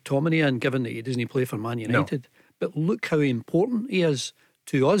put McTominay in, given that he doesn't play for Man United. No. But look how important he is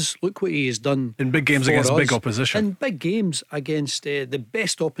to us. Look what he has done in big games against big opposition. In big games against the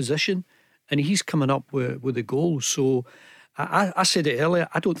best opposition, and he's coming up with the goals. So I said it earlier,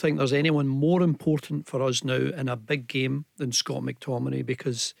 I don't think there's anyone more important for us now in a big game than Scott McTominay,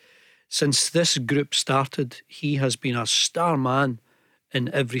 because since this group started, he has been a star man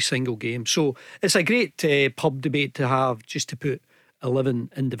in every single game. So it's a great pub debate to have, just to put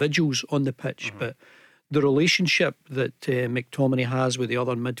 11 individuals on the pitch. But the relationship that McTominay has with the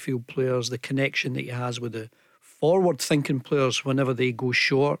other midfield players, the connection that he has with the forward-thinking players whenever they go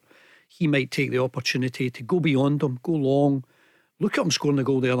short, he might take the opportunity to go beyond them, go long. Look at him scoring the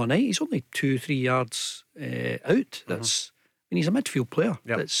goal the other night. He's only 2-3 yards out. He's a midfield player.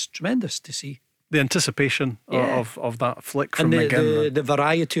 Yep. That's tremendous to see. The anticipation of that flick from McGinn. The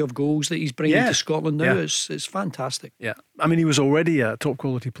variety of goals that he's bringing to Scotland now is fantastic. Yeah, I mean, he was already a top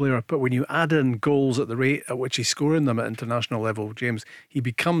quality player, but when you add in goals at the rate at which he's scoring them at international level, James, he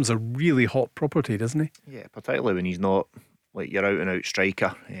becomes a really hot property, doesn't he? Yeah, particularly when he's not like your out and out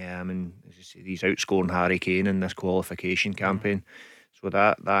striker. And as you say, he's outscoring Harry Kane in this qualification campaign. So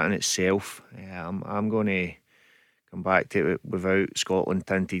that in itself, I'm going to come back to it without Scotland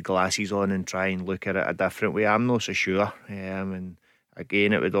tinted glasses on and try and look at it a different way. I'm not so sure. And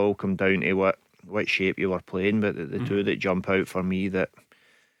again, it would all come down to what shape you were playing. But the two that jump out for me that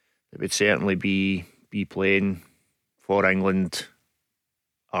would certainly be playing for England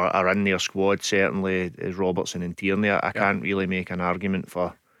are in their squad, certainly, is Robertson and Tierney. I can't really make an argument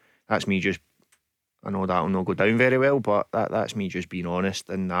for. That's me just. I know that'll not go down very well, but that's me just being honest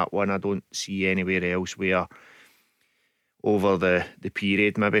in that one. I don't see anywhere else where over the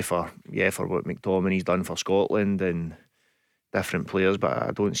period, maybe for what McTominay's done for Scotland and different players, but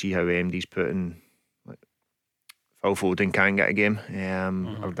I don't see how MD's putting like Phil Foden can't get a game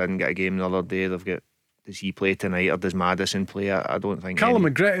or didn't get a game the other day. They've got, does he play tonight or does Maddison play? I don't think Callum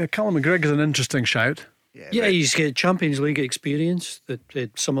McGregor is an interesting shout. Yeah, he's got Champions League experience that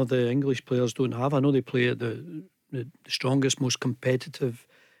some of the English players don't have. I know they play at the strongest, most competitive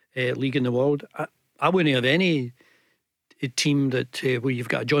league in the world. I wouldn't have any team that where you've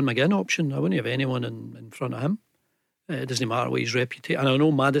got a John McGinn option. I wouldn't have anyone in front of him. It doesn't matter what his reputation. And I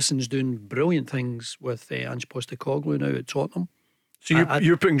know Maddison's doing brilliant things with Ange Postecoglou now at Tottenham. So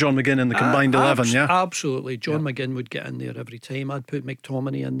you're putting John McGinn in the combined 11, yeah? Absolutely. John McGinn would get in there every time. I'd put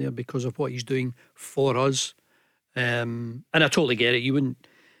McTominay in there because of what he's doing for us. And I totally get it. You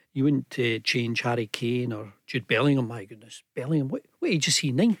wouldn't change Harry Kane or Jude Bellingham. My goodness, Bellingham. What age is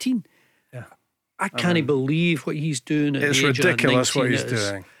he? 19? Yeah. I can't believe what he's doing at it's the age ridiculous of 19. What he's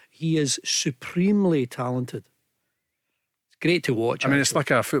doing. He is supremely talented. It's great to watch. I mean, it's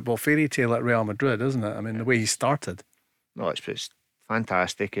like a football fairy tale at Real Madrid, isn't it? I mean, the way he started. No, it's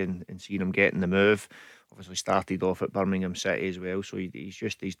fantastic, and seeing him getting the move. Obviously started off at Birmingham City as well, so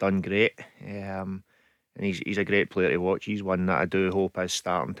he's done great, and he's a great player to watch. He's one that I do hope is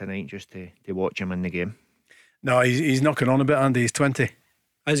starting tonight, just to watch him in the game. No, he's knocking on a bit, Andy. He's 20.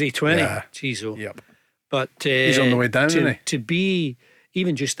 Is he 20? Yeah. Jeez, oh. Yep. But he's on the way down, isn't he? To be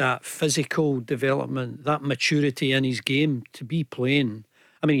even just that physical development, that maturity in his game, to be playing.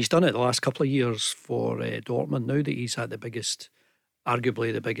 I mean, he's done it the last couple of years for Dortmund. Now that he's at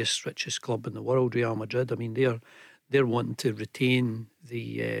arguably the biggest, richest club in the world, Real Madrid. I mean, they're wanting to retain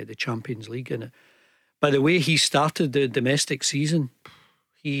the Champions League. And by the way he started the domestic season,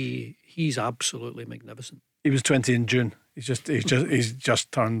 he's absolutely magnificent. He was 20 in June. He's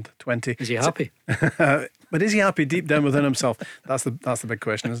just turned 20. Is he happy? But is he happy deep down within himself? That's the big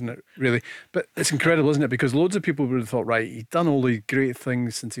question, isn't it? Really. But it's incredible, isn't it? Because loads of people would have thought, right, he'd done all the great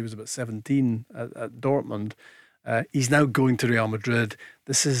things since he was about 17 at Dortmund. He's now going to Real Madrid.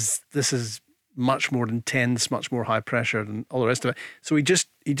 This is much more intense, much more high pressure than all the rest of it. So he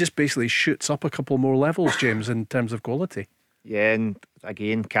just basically shoots up a couple more levels, James, in terms of quality. Yeah, and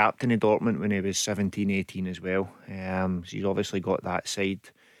again, captain of Dortmund when he was 17, 18 as well. So he's obviously got that side,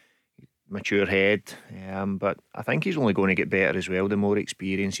 mature head. But I think he's only going to get better as well. The more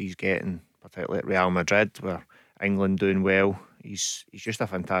experience he's getting, particularly at Real Madrid, where England doing well, he's just a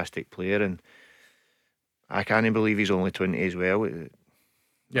fantastic player, and I can't believe he's only 20 as well.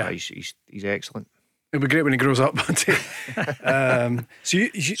 Yeah, he's excellent. It'll be great when he grows up. So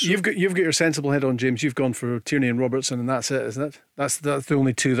you've got your sensible head on, James. You've gone for Tierney and Robertson, and that's it, isn't it? That's the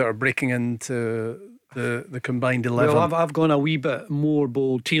only two that are breaking into the combined 11. Well, I've gone a wee bit more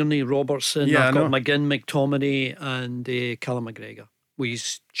bold. Tierney, Robertson. Yeah, I've got McGinn, McTominay, and Callum McGregor with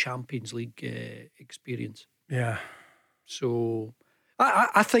his Champions League experience. Yeah. So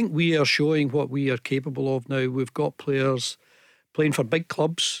I think we are showing what we are capable of now. We've got players playing for big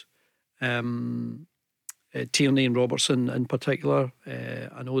clubs. Tierney and Robertson in particular.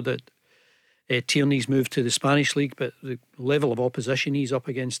 I know that Tierney's moved to the Spanish league, but the level of opposition he's up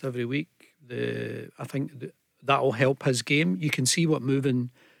against every week, I think that'll help his game. You can see what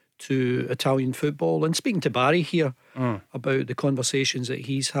moving to Italian football, and speaking to Barry here about the conversations that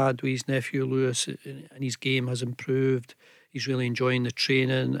he's had with his nephew Lewis, and his game has improved. He's really enjoying the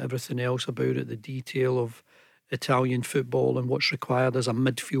training, everything else about it, the detail of Italian football and what's required as a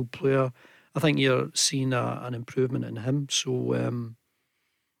midfield player. I think you're seeing an improvement in him. So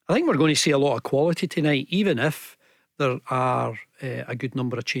I think we're going to see a lot of quality tonight, even if there are a good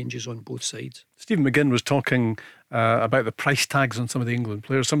number of changes on both sides. Stephen McGinn was talking about the price tags on some of the England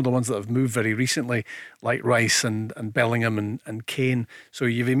players, some of the ones that have moved very recently, like Rice and Bellingham and Kane. So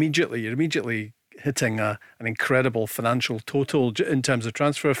you're immediately hitting an incredible financial total in terms of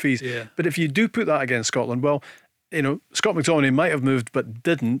transfer fees. Yeah. But if you do put that against Scotland, well, Scott McTominay might have moved but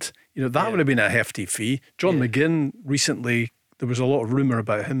didn't. That would have been a hefty fee. John McGinn recently, there was a lot of rumour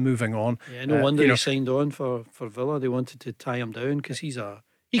about him moving on. Yeah, no wonder he signed on for Villa. They wanted to tie him down because he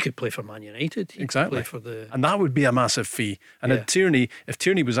could play for Man United. He exactly. Could play for and that would be a massive fee. And if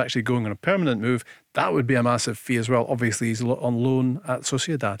Tierney was actually going on a permanent move, that would be a massive fee as well. Obviously, he's on loan at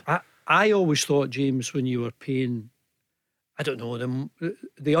Sociedad. I always thought, James, when you were paying, I don't know,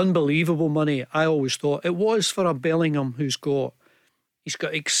 the unbelievable money, I always thought it was for a Bellingham he's got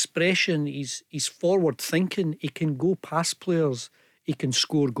expression, he's forward thinking, he can go past players, he can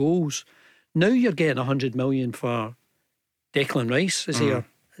score goals. Now you're getting 100 million for Declan Rice. Is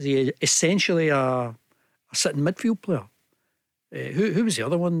he essentially a sitting midfield player? Who was the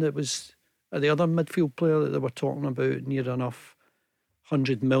other one that was the other midfield player that they were talking about near enough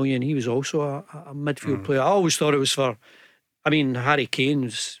 100 million? He was also a midfield player. I always thought it was for, Harry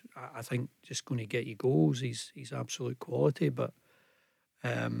Kane's, I think, just going to get you goals. He's absolute quality. But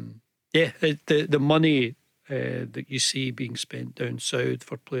the money that you see being spent down south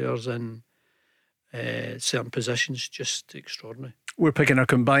for players in certain positions, just extraordinary. We're picking our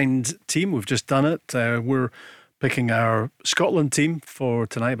combined team. We've just done it. We're picking our Scotland team for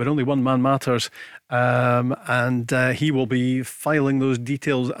tonight, but only one man matters, and he will be filing those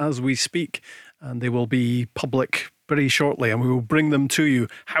details as we speak, and they will be public pretty shortly, and we will bring them to you.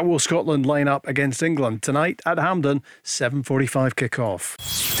 How will Scotland line up against England tonight at Hampden? 7:45 kick-off.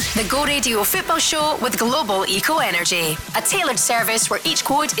 The Go Radio Football Show with Global Eco Energy, a tailored service where each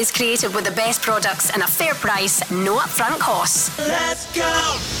quote is created with the best products and a fair price, no upfront costs. Let's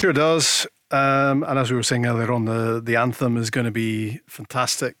go. Sure does. And as we were saying earlier on, the anthem is going to be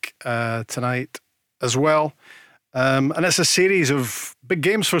fantastic tonight as well. And it's a series of big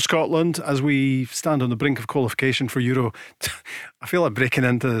games for Scotland as we stand on the brink of qualification for Euro. I feel like breaking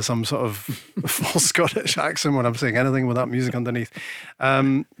into some sort of false Scottish accent when I'm saying anything with that music underneath.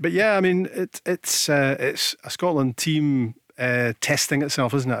 But yeah, it's a Scotland team testing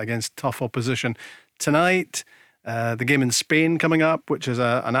itself, isn't it, against tough opposition. Tonight, the game in Spain coming up, which is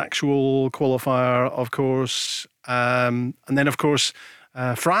an actual qualifier, of course. And then, of course,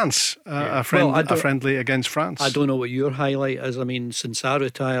 France, a friendly against France. I don't know what your highlight is. Since I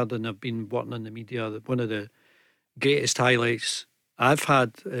retired and I've been working in the media, one of the greatest highlights I've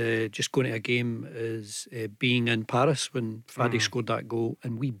had just going to a game is being in Paris when Fadi scored that goal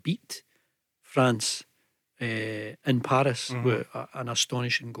and we beat France in Paris with an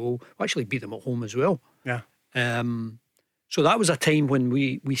astonishing goal. We actually beat them at home as well. Yeah. So that was a time when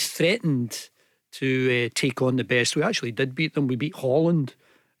we threatened to take on the best. We actually did beat them. We beat Holland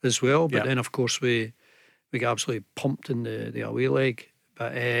as well, but then of course we got absolutely pumped in the away leg.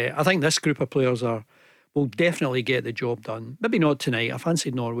 But I think this group of players will definitely get the job done. Maybe not tonight. I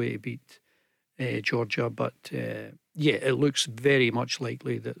fancied Norway to beat Georgia, but it looks very much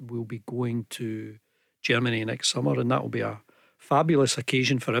likely that we'll be going to Germany next summer, and that will be a fabulous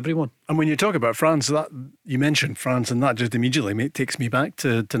occasion for everyone. And when you talk about France, that you mentioned France, and that just immediately takes me back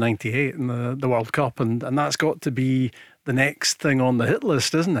to 98 and the World Cup, and that's got to be the next thing on the hit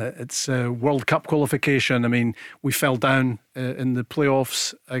list, isn't it? It's World Cup qualification. We fell down in the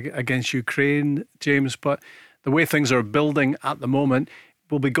playoffs against Ukraine, James, but the way things are building at the moment,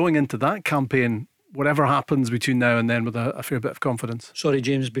 we'll be going into that campaign whatever happens between now and then with a fair bit of confidence. Sorry,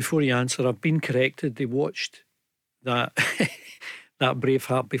 James, before you answer, I've been corrected. They watched that that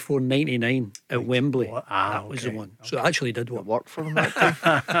Braveheart before '99 at Wembley. That was the one. So it actually did work. It worked for them that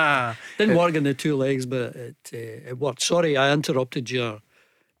time. Didn't work in the two legs, but it worked. Sorry, I interrupted you.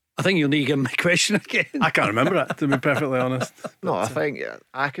 I think you'll need to give me a question again. I can't remember it, to be perfectly honest. No, I think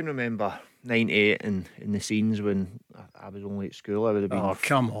I can remember '98 and in the scenes when I was only at school. I would have been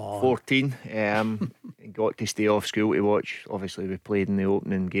come on. 14. Got to stay off school to watch. Obviously, we played in the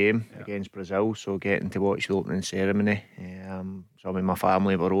opening game against Brazil, so getting to watch the opening ceremony. Some of my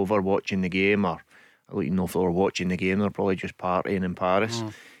family were over watching the game, or I don't even know if they were watching the game. They were probably just partying in Paris.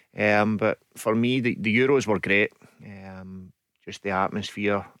 But for me, the Euros were great. Just the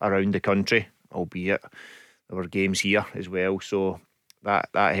atmosphere around the country, albeit there were games here as well, so that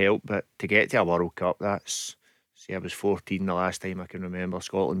helped. But to get to a World Cup, I was 14 the last time I can remember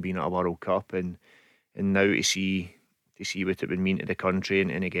Scotland being at a World Cup, and now to see what it would mean to the country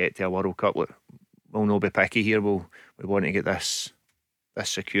and to get to a World Cup. Look, we'll not be picky here. We want to get this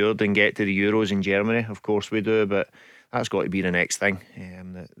secured and get to the Euros in Germany. Of course we do, but that's got to be the next thing,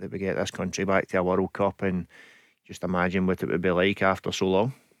 that we get this country back to a World Cup, and just imagine what it would be like after so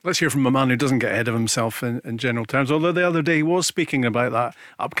long. Let's hear from a man who doesn't get ahead of himself in general terms, although the other day he was speaking about that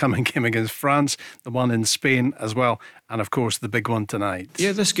upcoming game against France, the one in Spain as well, and of course the big one tonight.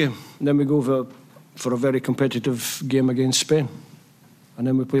 Yeah, this game. And then we go for a very competitive game against Spain, and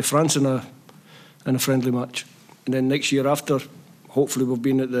then we play France in a friendly match, and then next year after, hopefully we've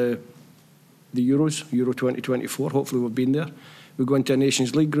been at the Euros, Euro 2024, hopefully we've been there. We go into a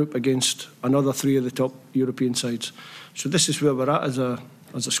Nations League group against another three of the top European sides. So this is where we're at as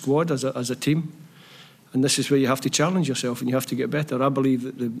a squad, as a team, and this is where you have to challenge yourself and you have to get better. I believe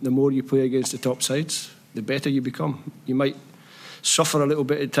that the more you play against the top sides, the better you become. You might suffer a little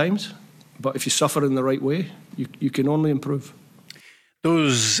bit at times, but if you suffer in the right way, you can only improve.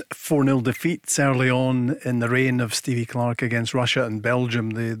 Those 4-0 defeats early on in the reign of Stevie Clarke against Russia and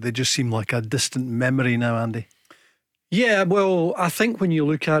Belgium, they just seem like a distant memory now, Andy. Yeah, well, I think when you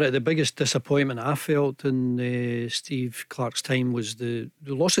look at it, the biggest disappointment I felt in Steve Clarke's time was the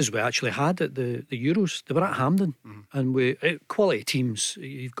losses we actually had at the Euros. They were at Hampden, and quality teams.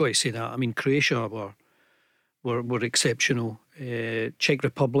 You've got to say that. I mean, Croatia were exceptional. Czech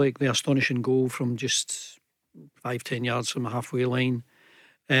Republic, the astonishing goal from just 5-10 yards from the halfway line.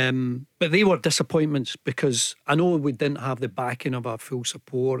 But they were disappointments because I know we didn't have the backing of our full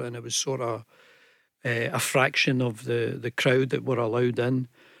support, and it was sort of a fraction of the crowd that were allowed in,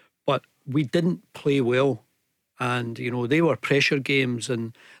 but we didn't play well, and they were pressure games,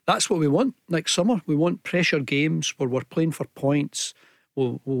 and that's what we want next summer. We want pressure games where we're playing for points.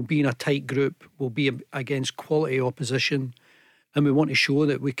 We'll be in a tight group, we'll be against quality opposition, and we want to show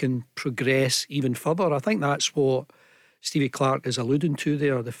that we can progress even further. I think that's what Stevie Clarke is alluding to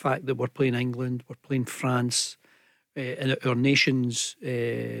there, the fact that we're playing England, we're playing France, in our Nations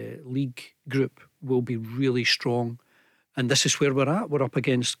League group will be really strong, and this is where we're at. We're up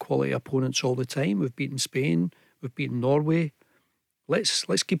against quality opponents all the time. We've beaten Spain, we've beaten Norway. Let's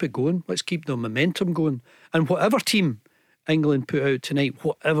keep it going. Let's keep the momentum going. And whatever team England put out tonight,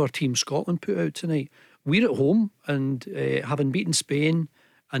 whatever team Scotland put out tonight, we're at home, and having beaten Spain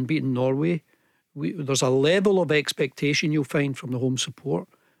and beaten Norway, there's a level of expectation you'll find from the home support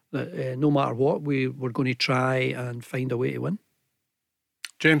that no matter what, we're going to try and find a way to win.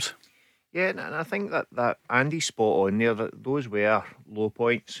 James? Yeah, and I think that Andy's spot on there. That those were low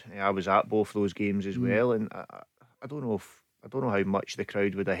points. I was at both those games as well, and I don't know how much the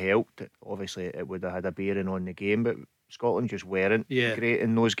crowd would have helped. Obviously, it would have had a bearing on the game, but Scotland just weren't great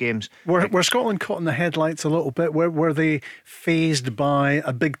in those games. Were Scotland caught in the headlights a little bit? Were they phased by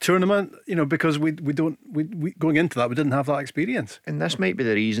a big tournament? Because we going into that, we didn't have that experience. And this might be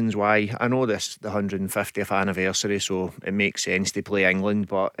the reasons why. I know this the 150th anniversary, so it makes sense to play England,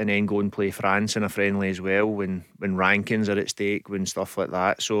 and then go and play France in a friendly as well when rankings are at stake, when stuff like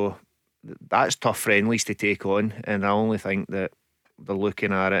that. So that's tough friendlies to take on, and I only think that they're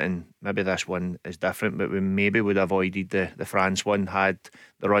looking at it, and maybe this one is different, but we maybe would have avoided the France one had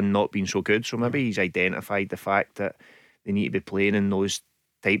the run not been so good. So maybe he's identified the fact that they need to be playing in those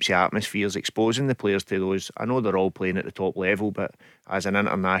types of atmospheres, exposing the players to those. I know they're all playing at the top level, but as an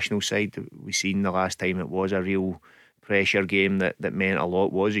international side, we've seen the last time it was a real pressure game that meant a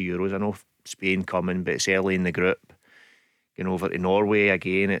lot was the Euros. I know Spain coming, but it's early in the group. Going over to Norway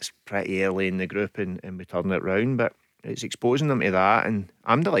again, it's pretty early in the group, and we turn it round, but it's exposing them to that, and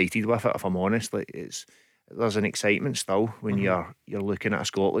I'm delighted with it, if I'm honest. There's an excitement still when you're looking at a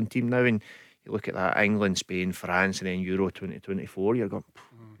Scotland team now, and you look at that England, Spain, France, and then Euro 2024. You're going,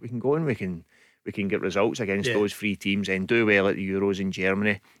 we can go and we can we can get results against Yeah. those three teams and do well at the Euros in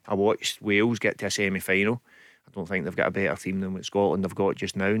Germany. I watched Wales get to a semi-final. I don't think they've got a better team than what Scotland have got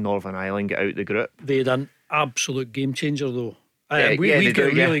just now. Northern Ireland get out the group. They had an absolute game changer though. Yeah, We've got they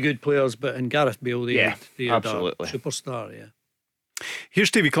do, yeah. really good players, but in Gareth Bale, they had absolutely. a superstar. Yeah. Here's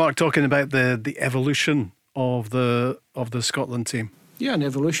Stevie Clarke talking about the evolution of the Scotland team. Yeah, an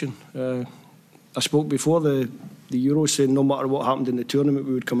evolution. I spoke before the Euros saying no matter what happened in the tournament,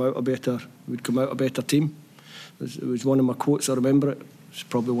 we would come out a better team. It was one of my quotes. I remember it. It's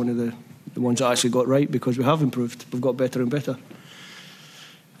probably one of the ones I actually got right, because we have improved. We've got better and better.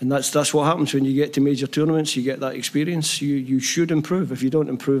 And that's what happens when you get to major tournaments. You get that experience. You should improve. If you don't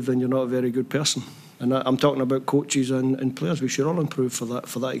improve, then you're not a very good person. And I'm talking about coaches and players. We should all improve for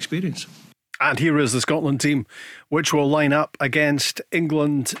that experience. And here is the Scotland team, which will line up against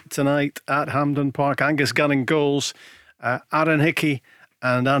England tonight at Hampden Park. Angus Gunn in goals. Aaron Hickey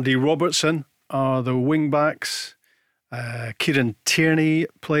and Andy Robertson are the wing backs. Kieran Tierney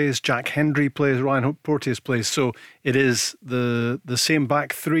plays, Jack Hendry plays, Ryan Porteous plays. So it is the same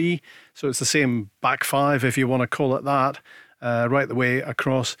back three. So it's the same back five, if you want to call it that, right the way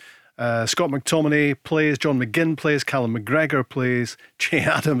across. Scott McTominay plays, John McGinn plays, Callum McGregor plays, Che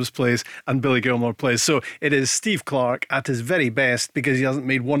Adams plays, and Billy Gilmore plays. So it is Steve Clarke at his very best, because he hasn't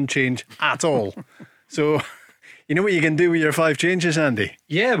made one change at all. So you know what you can do with your 5 changes, Andy?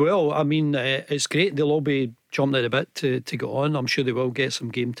 Yeah, well, I mean, it's great. They'll all be jumping at a bit to go on. I'm sure they will get some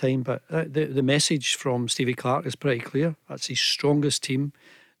game time, but the message from Stevie Clarke is pretty clear. That's his strongest team.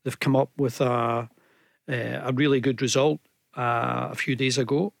 They've come up with a really good result a few days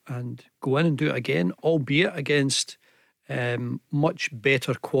ago, and go in and do it again, albeit against much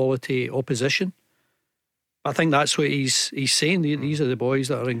better quality opposition. I think that's what he's saying. These are the boys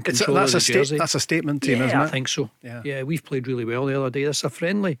that are in control of the jersey. That's a statement team, isn't it? I think so. Yeah, we've played really well the other day. It's a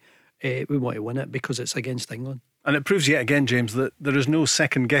friendly. We want to win it because it's against England. And it proves yet again, James, that there is no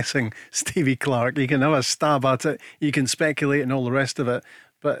second guessing Stevie Clarke. You can have a stab at it, you can speculate and all the rest of it,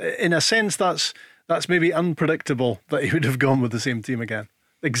 but in a sense that's maybe unpredictable that he would have gone with the same team again.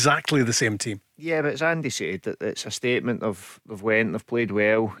 Exactly the same team. Yeah, but as Andy said, that it's a statement of they've went, they've played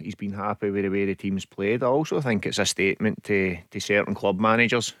well, he's been happy with the way the team's played. I also think it's a statement to certain club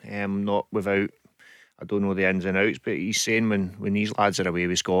managers, not without, I don't know the ins and outs, but he's saying when these lads are away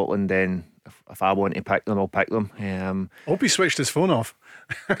with Scotland, then if I want to pick them, I'll pick them. I hope he switched his phone off.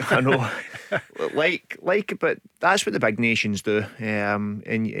 I know, but that's what the big nations do,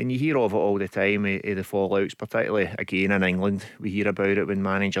 and you hear of it all the time, the fallouts, particularly again in England. We hear about it when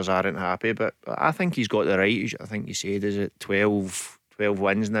managers aren't happy, but I think he's got the right. I think you said, is it 12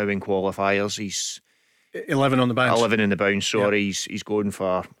 wins now in qualifiers? He's 11 on the bounce. 11 in the bounce. Sorry, yep. He's going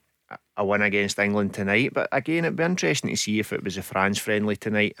for a win against England tonight. But again, it'd be interesting to see if it was a France friendly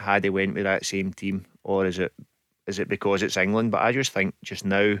tonight, had he went with that same team, or is it because it's England? But I just think just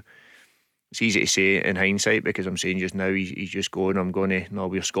now, it's easy to say in hindsight, because I'm saying just now he's just going,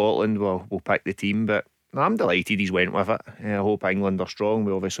 we're Scotland, we'll pick the team. But no, I'm delighted he's went with it. I hope England are strong.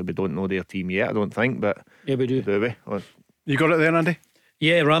 We don't know their team yet, I don't think, but yeah, we do. Do we? Well, you got it there, Andy?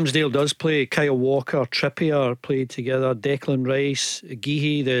 Yeah, Ramsdale does play. Kyle Walker, Trippier played together. Declan Rice,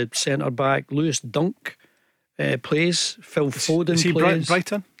 Geehee, the centre back. Lewis Dunk plays. Phil Foden is he plays.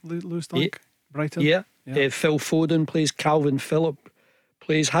 Brighton? Lewis Dunk? Yeah. Brighton? Yeah. Phil Foden plays. Calvin Phillip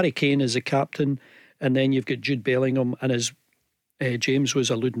plays. Harry Kane is the captain, and then you've got Jude Bellingham, and as James was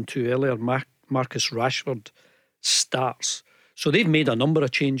alluding to earlier, Marcus Rashford starts. So they've made a number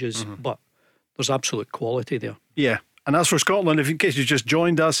of changes, but there's absolute quality there. Yeah. And as for Scotland, in case you just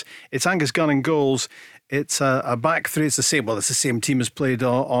joined us, it's Angus Gunn in goals. It's a back three. It's the same. Well, it's the same team as played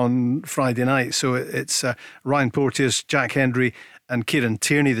on Friday night. So it's Ryan Porteous, Jack Hendry, and Kieran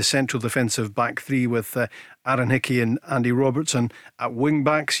Tierney, the central defensive back three, with Aaron Hickey and Andy Robertson at wing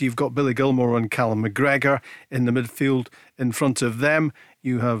backs. You've got Billy Gilmore and Callum McGregor in the midfield. In front of them,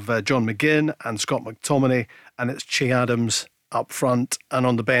 you have John McGinn and Scott McTominay, and it's Che Adams up front and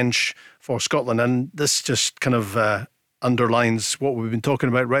on the bench for Scotland. And this just kind of underlines what we've been talking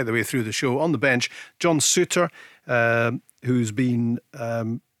about right the way through the show. On the bench, John Souttar, who's been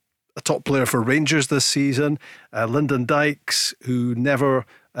a top player for Rangers this season. Lyndon Dykes, who never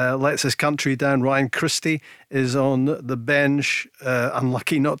lets his country down. Ryan Christie is on the bench,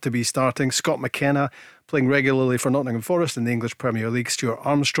 unlucky not to be starting. Scott McKenna playing regularly for Nottingham Forest in the English Premier League. Stuart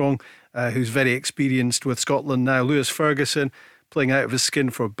Armstrong, who's very experienced with Scotland now. Lewis Ferguson playing out of his skin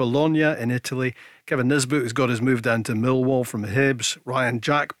for Bologna in Italy. Kevin Nisbet, who's got his move down to Millwall from Hibs. Ryan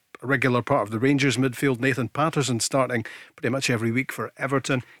Jack a regular part of the Rangers midfield. Nathan Patterson starting pretty much every week for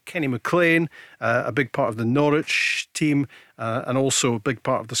Everton. Kenny McLean, a big part of the Norwich team, and also a big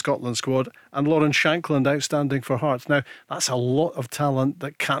part of the Scotland squad. And Lawrence Shankland outstanding for Hearts. Now, that's a lot of talent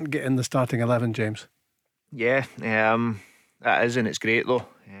that can't get in the starting 11, James. Yeah, that is, and it's great though.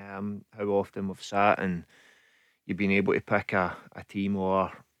 How often we've sat and you've been able to pick a team,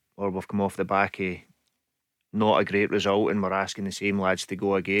 or we've come off the back of not a great result and we're asking the same lads to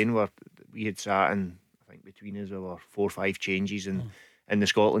go again. We had sat and I think between us there were 4 or 5 changes in the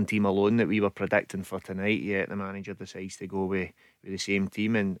Scotland team alone that we were predicting for tonight, yet the manager decides to go with the same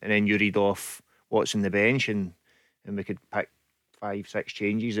team, and then you read off what's in the bench, and we could pick 5, 6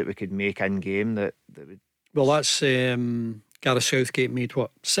 changes that we could make in game that would. Well, that's Gareth Southgate made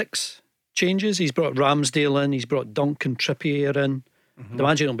 6 changes. He's brought Ramsdale in, he's brought Dunk and Trippier in. I'd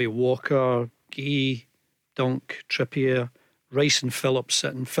imagine it'll be Walker, Gee, Dunk, Trippier, Rice and Phillips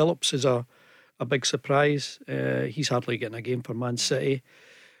sitting. Phillips is a big surprise. He's hardly getting a game for Man City.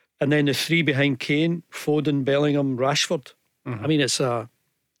 And then the 3 behind Kane: Foden, Bellingham, Rashford. I mean, it's a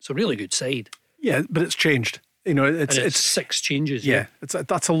really good side. Yeah, but it's changed. You know, it's 6 changes. Yeah,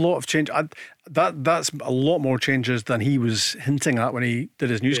 that's a lot of change. That's a lot more changes than he was hinting at when he did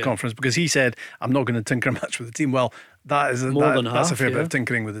his news conference, because he said, "I'm not going to tinker much with the team." Well, that's a fair bit of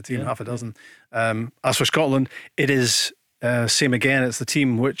tinkering with the team, half a dozen. As for Scotland, it is same again. It's the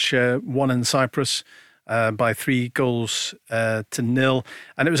team which won in Cyprus by 3 goals to 0.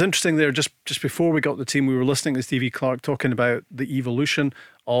 And it was interesting there, just before we got the team, we were listening to Stevie Clarke talking about the evolution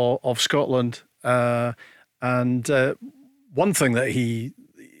of Scotland. And one thing that he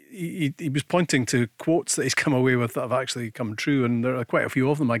was pointing to quotes that he's come away with that have actually come true, and there are quite a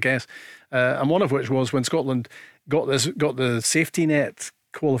few of them, I guess. And one of which was when Scotland got the safety net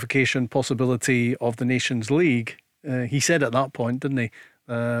qualification possibility of the Nations League. He said at that point, didn't he?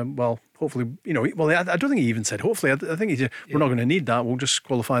 Well, hopefully, I don't think he even said hopefully. I think he said, we're not going to need that. We'll just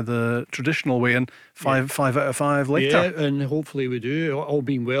qualify the traditional way and 5 out of 5 later. Yeah, and hopefully we do. All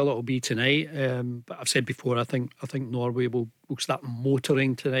being well, it'll be tonight. But I've said before, I think Norway will start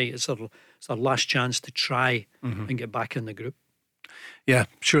motoring tonight. It's our last chance to try and get back in the group. Yeah,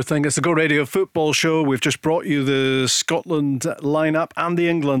 sure thing. It's the Go Radio Football Show. We've just brought you the Scotland lineup and the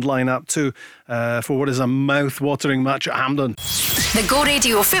England lineup too, for what is a mouth-watering match at Hampden. The Go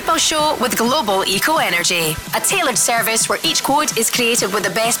Radio Football Show with Global Eco Energy. A tailored service where each quote is created with the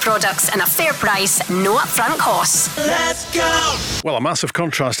best products and a fair price, no upfront costs. Let's go! Well, a massive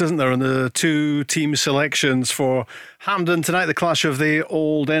contrast, isn't there, in the 2 team selections for Hampden tonight? The clash of the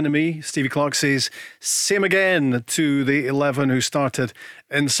old enemy. Stevie Clarke says same again to the 11 who started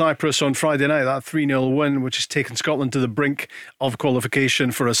in Cyprus on Friday night. That 3-0 win, which has taken Scotland to the brink of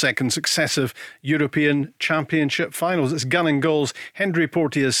qualification for a second successive European Championship finals. It's gunning goals. Hendry,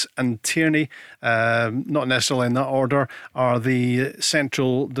 Porteous and Tierney, not necessarily in that order, are the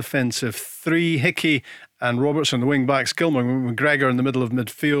central defensive 3. Hickey and Robertson, the wing backs. Gilmour, McGregor in the middle of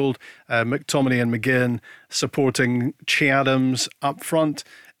midfield. McTominay and McGinn supporting Che Adams up front.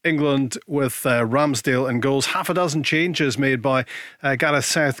 England with Ramsdale in goals. Half a dozen changes made by Gareth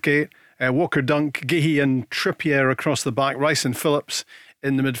Southgate. Walker, Dunk, Gihey and Trippier across the back. Rice and Phillips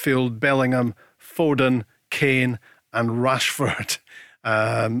in the midfield. Bellingham, Foden, Kane and Rashford.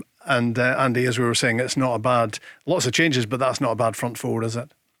 And Andy, as we were saying, it's not a bad... Lots of changes, but that's not a bad front four, is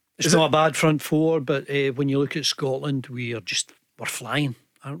it? It's not a bad front four, but when you look at Scotland, we're flying,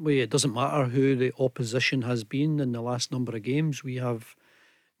 aren't we? It doesn't matter who the opposition has been in the last number of games. We have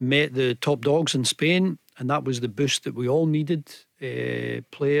met the top dogs in Spain, and that was the boost that we all needed.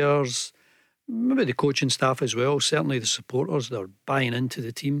 Players, maybe the coaching staff as well, certainly the supporters, they're buying into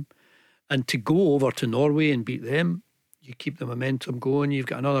the team. And to go over to Norway and beat them, you keep the momentum going. You've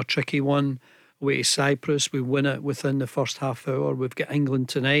got another tricky one away to Cyprus. We win it within the first half hour. We've got England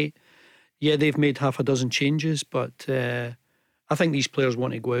tonight. Yeah, they've made half a dozen changes, but I think these players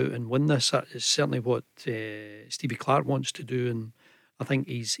want to go out and win this. That is certainly what Stevie Clarke wants to do, and I think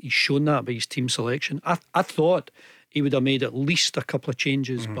he's shown that by his team selection. I thought he would have made at least a couple of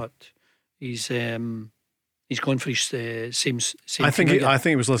changes, but he's gone for his same. I think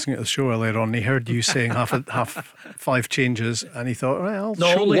he was listening to the show earlier on. And he heard you saying half 5 changes, and he thought, well,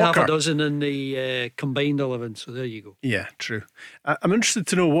 only Walker. half a dozen in the combined 11. So there you go. Yeah, true. I'm interested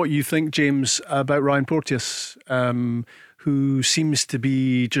to know what you think, James, about Ryan Porteous, who seems to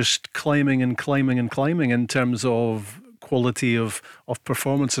be just climbing and climbing and climbing in terms of quality of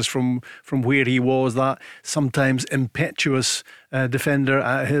performances from where he was, that sometimes impetuous defender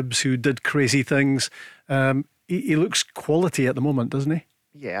at Hibs who did crazy things. He looks quality at the moment, doesn't he?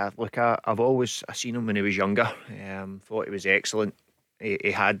 Yeah, look, I've always seen him when he was younger. Thought he was excellent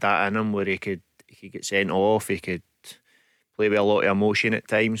he had that in him where he could get sent off. He could play with a lot of emotion at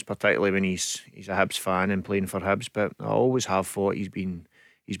times, particularly when he's a Hibs fan and playing for Hibs. But I always have thought he's been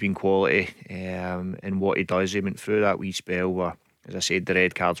quality in what he does. He went through that wee spell where, as I said, the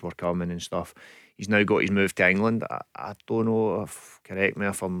red cards were coming and stuff. He's now got his move to England. I don't know correct me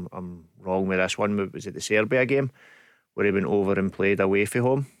if I'm wrong with this one, but was it the Serbia game where he went over and played away from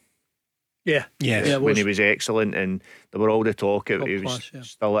home? Yeah, when he was excellent, and there were all the talk of he was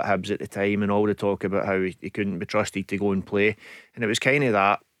still at Hibs at the time, and all the talk about how he couldn't be trusted to go and play, and it was kind of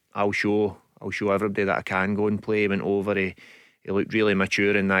that I'll show everybody that I can go and play. He went over, he looked really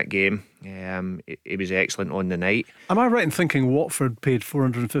mature in that game. He was excellent on the night. Am I right in thinking Watford paid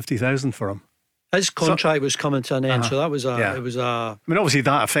 450,000 for him? His contract was coming to an end, so that was it was a. I mean, obviously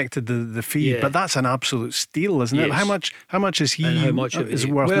that affected the fee, but that's an absolute steal, isn't it? How much is he? And how much is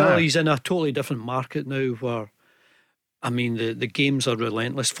worth now? Well, he's in a totally different market now. Where, I mean, the games are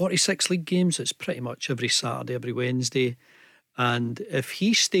relentless. 46 league games. It's pretty much every Saturday, every Wednesday, and if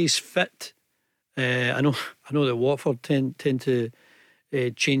he stays fit, I know that Watford tend to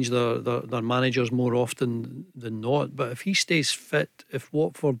change their managers more often than not. But if he stays fit, if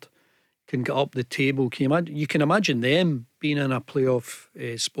Watford can get up the table, you can imagine them being in a playoff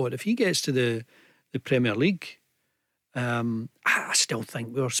spot. If he gets to the Premier League, I still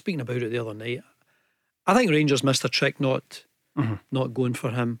think, we were speaking about it the other night, I think Rangers missed a trick not going for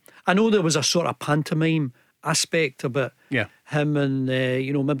him. I know there was a sort of pantomime aspect about him and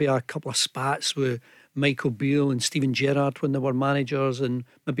maybe a couple of spats with Michael Beale and Steven Gerrard when they were managers, and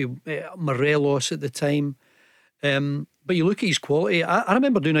maybe Morelos at the time. But you look at his quality. I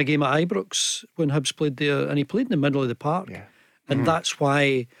remember doing a game at Ibrox when Hibs played there, and he played in the middle of the park, and that's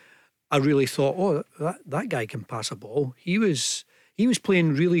why I really thought, that guy can pass a ball. He was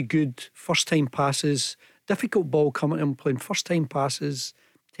playing really good first time passes, difficult ball coming to him, playing first time passes,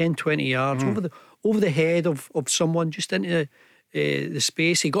 10-20 yards over the head of someone, just into the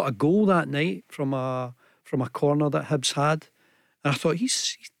space. He got a goal that night from a corner that Hibs had, and I thought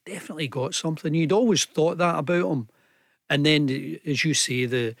he's definitely got something. You'd always thought that about him. And then, as you say,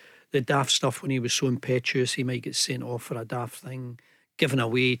 the daft stuff when he was so impetuous, he might get sent off for a daft thing, giving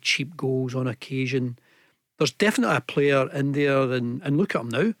away cheap goals on occasion. There's definitely a player in there, and look at him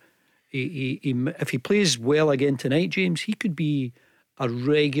now. He if he plays well again tonight, James, he could be a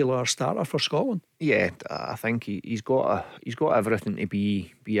regular starter for Scotland. Yeah, I think he's got everything to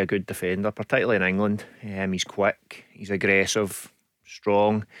be a good defender, particularly in England. He's quick, he's aggressive,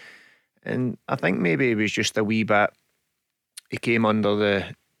 strong, and I think maybe he was just a wee bit. He came under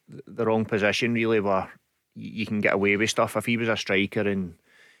the wrong position, really, where you can get away with stuff. If he was a striker and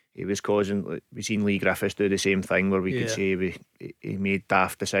he was causing, we've seen Lee Griffiths do the same thing, where we could say he made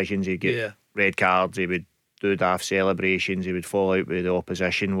daft decisions. He'd get red cards, he would do daft celebrations, he would fall out with the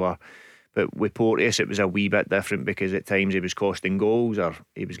opposition. But with Porteous, it was a wee bit different, because at times he was costing goals, or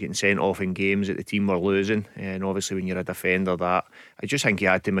he was getting sent off in games that the team were losing. And obviously, when you're a defender, I just think he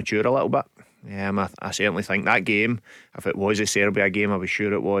had to mature a little bit. I certainly think that game, if it was a Serbia game, I was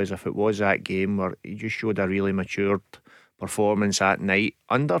sure it was. If it was that game where he just showed a really matured performance that night,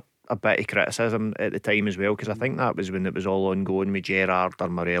 under a bit of criticism at the time as well, because I think that was when it was all ongoing with Gerrard or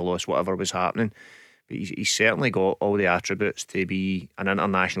Morelos, whatever was happening. But he's certainly got all the attributes to be an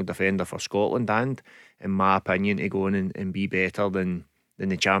international defender for Scotland, and in my opinion, to go in and be better than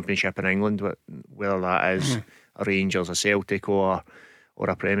the Championship in England, whether that is a Rangers, a Celtic, or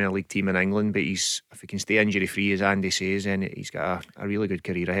a Premier League team in England. But if he can stay injury free, as Andy says, then he's got a really good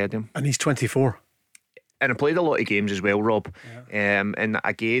career ahead of him. And he's 24. And I played a lot of games as well, Rob. And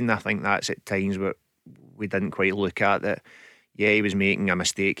again, I think that's at times what we didn't quite look at, that he was making a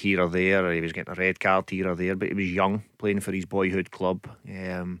mistake here or there, or he was getting a red card here or there, but he was young, playing for his boyhood club,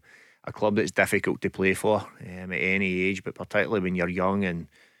 a club that's difficult to play for at any age, but particularly when you're young and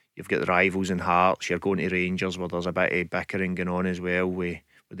you've got the rivals in Hearts. You're going to Rangers where there's a bit of bickering going on as well with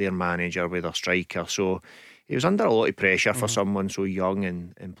their manager, with their striker. So he was under a lot of pressure for someone so young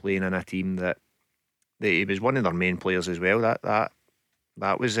and playing in a team that he was one of their main players as well.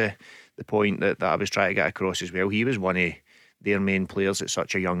 That was the point that I was trying to get across as well. He was one of their main players at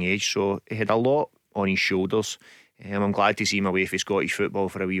such a young age, so he had a lot on his shoulders. I'm glad to see him away from Scottish football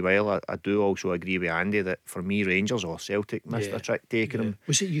for a wee while. I do also agree with Andy that for me, Rangers or Celtic missed a trick taking him.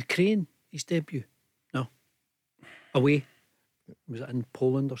 Was it Ukraine, his debut? No. Away? Was it in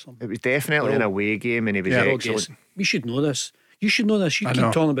Poland or something? It was definitely an away game, and he was excellent. We should know this. You should know this. You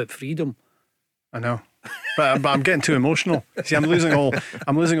keep talking about freedom. I know. But I'm getting too emotional. See, I'm losing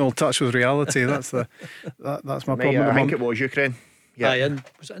all touch with reality. That's my problem. I think it was Ukraine.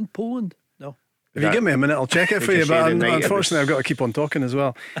 Was it in Poland? No. If you give me a minute, I'll check it for you. But unfortunately, I've got to keep on talking as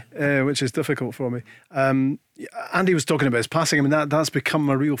well, which is difficult for me. Andy was talking about his passing. I mean, that's become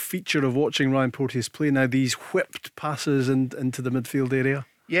a real feature of watching Ryan Porteous play now. These whipped passes into the midfield area.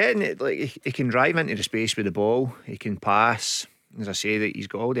 Yeah, and he can drive into the space with the ball. He can pass. As I say, that he's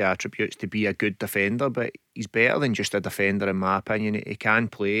got all the attributes to be a good defender, but he's better than just a defender in my opinion. He can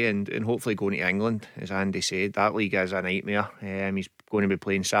play, and hopefully going to England, as Andy said, that league is a nightmare. He's going to be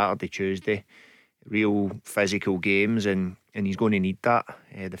playing Saturday, Tuesday, real physical games, and he's going to need that,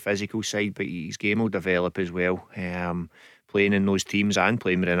 the physical side, but his game will develop as well, playing in those teams and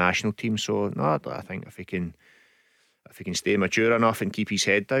playing with the national team. So no, I think if he can stay mature enough and keep his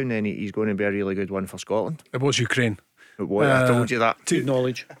head down, then he's going to be a really good one for Scotland. It was Ukraine. I told you that. Good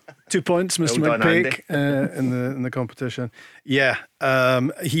knowledge. 2 points, Mr. McPake, in the competition. Yeah,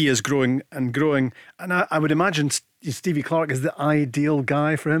 he is growing, and I would imagine Stevie Clarke is the ideal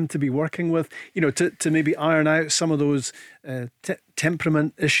guy for him to be working with. You know, to maybe iron out some of those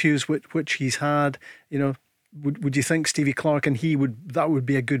temperament issues which he's had. You know, would you think Stevie Clarke and that would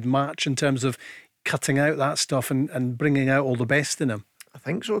be a good match in terms of cutting out that stuff and bringing out all the best in him? I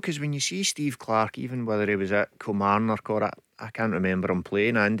think so, because when you see Steve Clarke, even whether he was at Kilmarnock or I can't remember him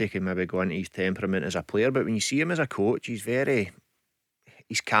playing, Andy can maybe go into his temperament as a player, but when you see him as a coach, he's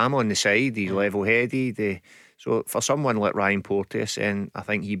calm on the side, he's level headed. So for someone like Ryan Porteous, then I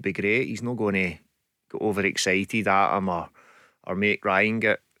think he'd be great. He's not going to get overexcited at him or make Ryan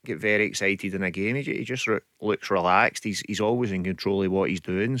get very excited in a game. He just looks relaxed. He's always in control of what he's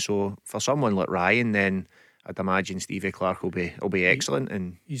doing. So for someone like Ryan, then I'd imagine Stevie Clarke will be excellent.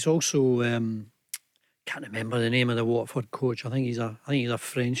 And he's also can't remember the name of the Watford coach. I think he's a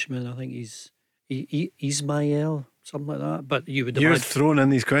Frenchman. I think he's Ismail, something like that. But you're throwing in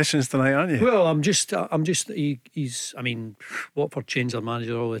these questions tonight, aren't you? Well, he's. I mean, Watford change their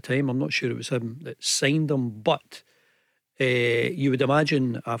manager all the time. I'm not sure it was him that signed him, but you would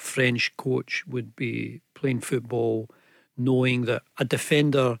imagine a French coach would be playing football, knowing that a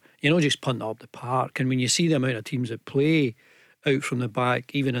defender, just punting up the park. And when you see the amount of teams that play out from the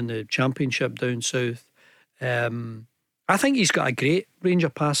back, even in the Championship down south, I think he's got a great range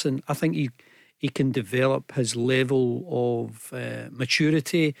of passing. I think he can develop his level of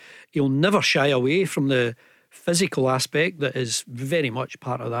maturity. He'll never shy away from the physical aspect that is very much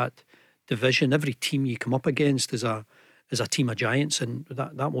part of that division. Every team you come up against is a team of giants, and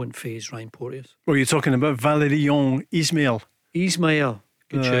that won't faze Ryan Porteous. Well, you're talking about Valerian Ismail.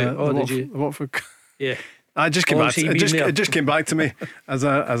 Good shout. Did you? Watford. Yeah. I just came back. It just came back to me as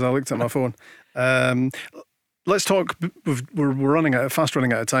I looked at my phone. Let's talk. We're fast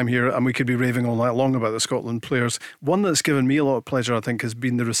running out of time here, and we could be raving all night long about the Scotland players. One that's given me a lot of pleasure, I think, has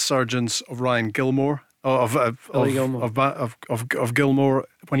been the resurgence of Ryan Gilmore. Of Gilmore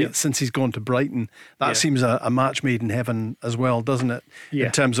since he's gone to Brighton. That seems a match made in heaven as well, doesn't it? Yeah.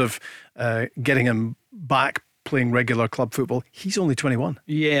 In terms of getting him back playing regular club football. He's only 21.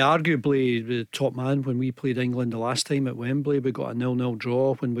 Yeah, arguably the top man. When we played England the last time at Wembley, we got a 0-0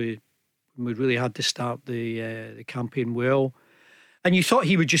 draw when we really had to start the campaign well. And you thought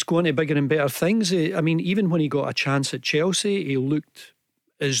he would just go into bigger and better things. I mean, even when he got a chance at Chelsea, he looked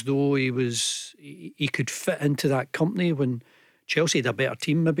as though he could fit into that company when Chelsea had a better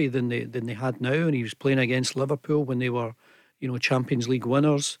team maybe than they had now, and he was playing against Liverpool when they were, Champions League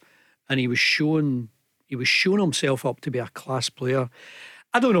winners, and he was showing himself up to be a class player.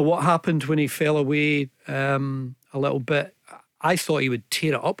 I don't know what happened when he fell away a little bit. I thought he would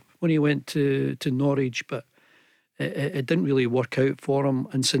tear it up when he went to Norwich, but it didn't really work out for him.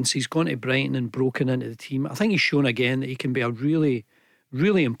 And since he's gone to Brighton and broken into the team, I think he's shown again that he can be a really,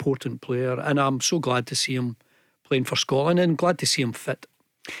 really important player, and I'm so glad to see him playing for Scotland and glad to see him fit.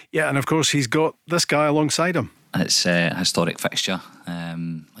 Yeah, and of course he's got this guy alongside him. It's a historic fixture.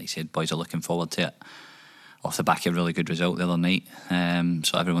 Like you said, boys are looking forward to it off the back of a really good result the other night.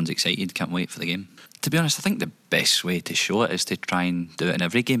 So everyone's excited, can't wait for the game. To be honest, I think the best way to show it is to try and do it in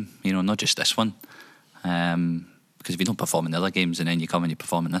every game, not just this one. Because if you don't perform in the other games and then you come and you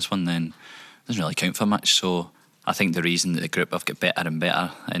perform in this one, then it doesn't really count for much. So I think the reason that the group have got better and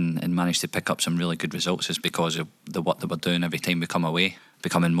better and managed to pick up some really good results is because of what they were doing every time we come away,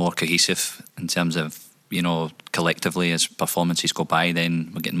 becoming more cohesive in terms of, collectively as performances go by,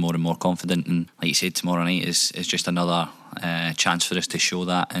 then we're getting more and more confident. And like you said, tomorrow night is just another chance for us to show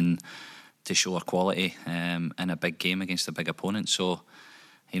that and to show our quality in a big game against a big opponent. So,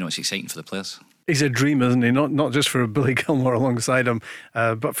 it's exciting for the players. He's a dream, isn't he? Not just for Billy Gilmore alongside him,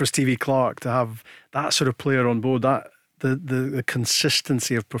 but for Stevie Clarke to have that sort of player on board. That the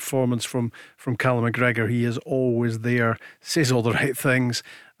consistency of performance from Callum McGregor. He is always there, says all the right things.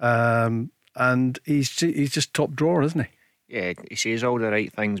 and he's just top drawer, isn't he? Yeah, he says all the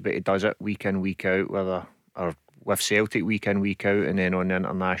right things, but he does it week in, week out, with Celtic week in, week out, and then on the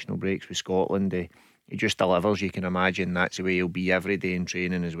international breaks with Scotland. He just delivers. You can imagine that's the way he'll be every day in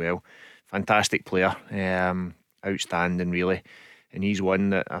training as well. Fantastic player, outstanding really, and he's one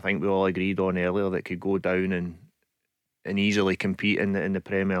that I think we all agreed on earlier that could go down and easily compete in the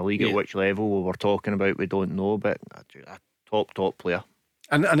Premier League. At which level we were talking about, we don't know, but a top player.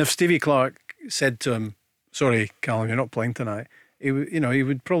 And if Stevie Clarke said to him, "Sorry, Callum, you're not playing tonight," he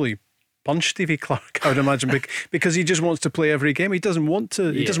would probably punch Stevie Clarke, I would imagine, because he just wants to play every game. He doesn't want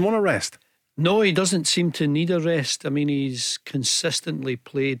to. He doesn't want to rest. No, he doesn't seem to need a rest. I mean, he's consistently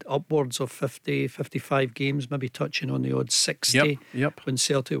played upwards of 50, 55 games, maybe touching on the odd 60. Yep. When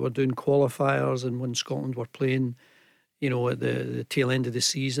Celtic were doing qualifiers and when Scotland were playing, at the tail end of the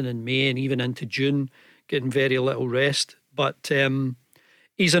season in May and even into June, getting very little rest. But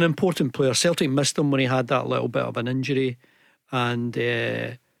he's an important player. Celtic missed him when he had that little bit of an injury, and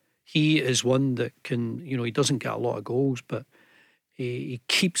he is one that can, he doesn't get a lot of goals, but he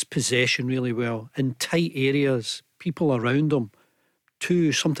keeps possession really well in tight areas, people around him,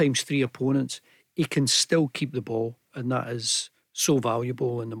 2, sometimes 3 opponents. He can still keep the ball, and that is so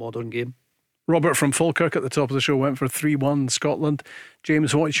valuable in the modern game. Robert from Falkirk at the top of the show went for 3-1 Scotland.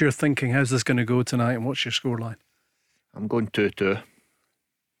 James, what's your thinking? How's this going to go tonight, and what's your scoreline? I'm going 2-2.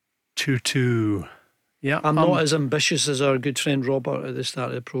 2-2. Yeah, I'm not as ambitious as our good friend Robert at the start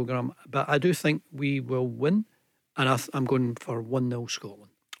of the programme, but I do think we will win, and I'm going for 1-0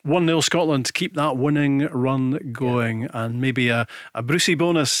 Scotland. 1-0 Scotland. Keep that winning run going, and maybe a Brucey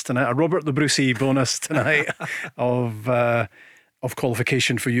bonus tonight, a Robert the Brucey bonus tonight of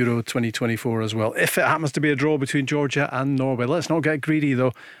qualification for Euro 2024 as well, if it happens to be a draw between Georgia and Norway. Let's not get greedy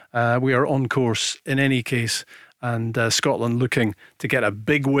though. We are on course in any case, and Scotland looking to get a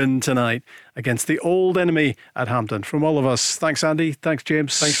big win tonight against the old enemy at Hampden. From all of us, thanks Andy, thanks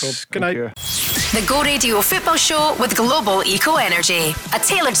James, thanks Rob. Good night. The Go Radio Football Show with Global Eco Energy. A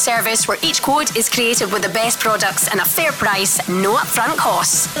tailored service where each quote is created with the best products and a fair price, no upfront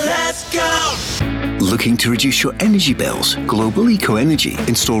costs. Let's go! Looking to reduce your energy bills? Global Eco Energy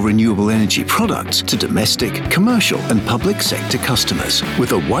install renewable energy products to domestic, commercial and public sector customers.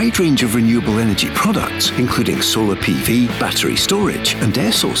 With a wide range of renewable energy products, including solar PV, battery storage and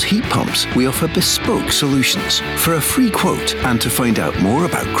air source heat pumps, we offer bespoke solutions. For a free quote and to find out more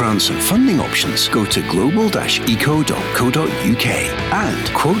about grants and funding options, go to global-eco.co.uk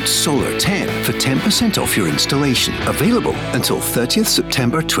and quote Solar 10 for 10% off your installation. Available until 30th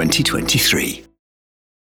September 2023.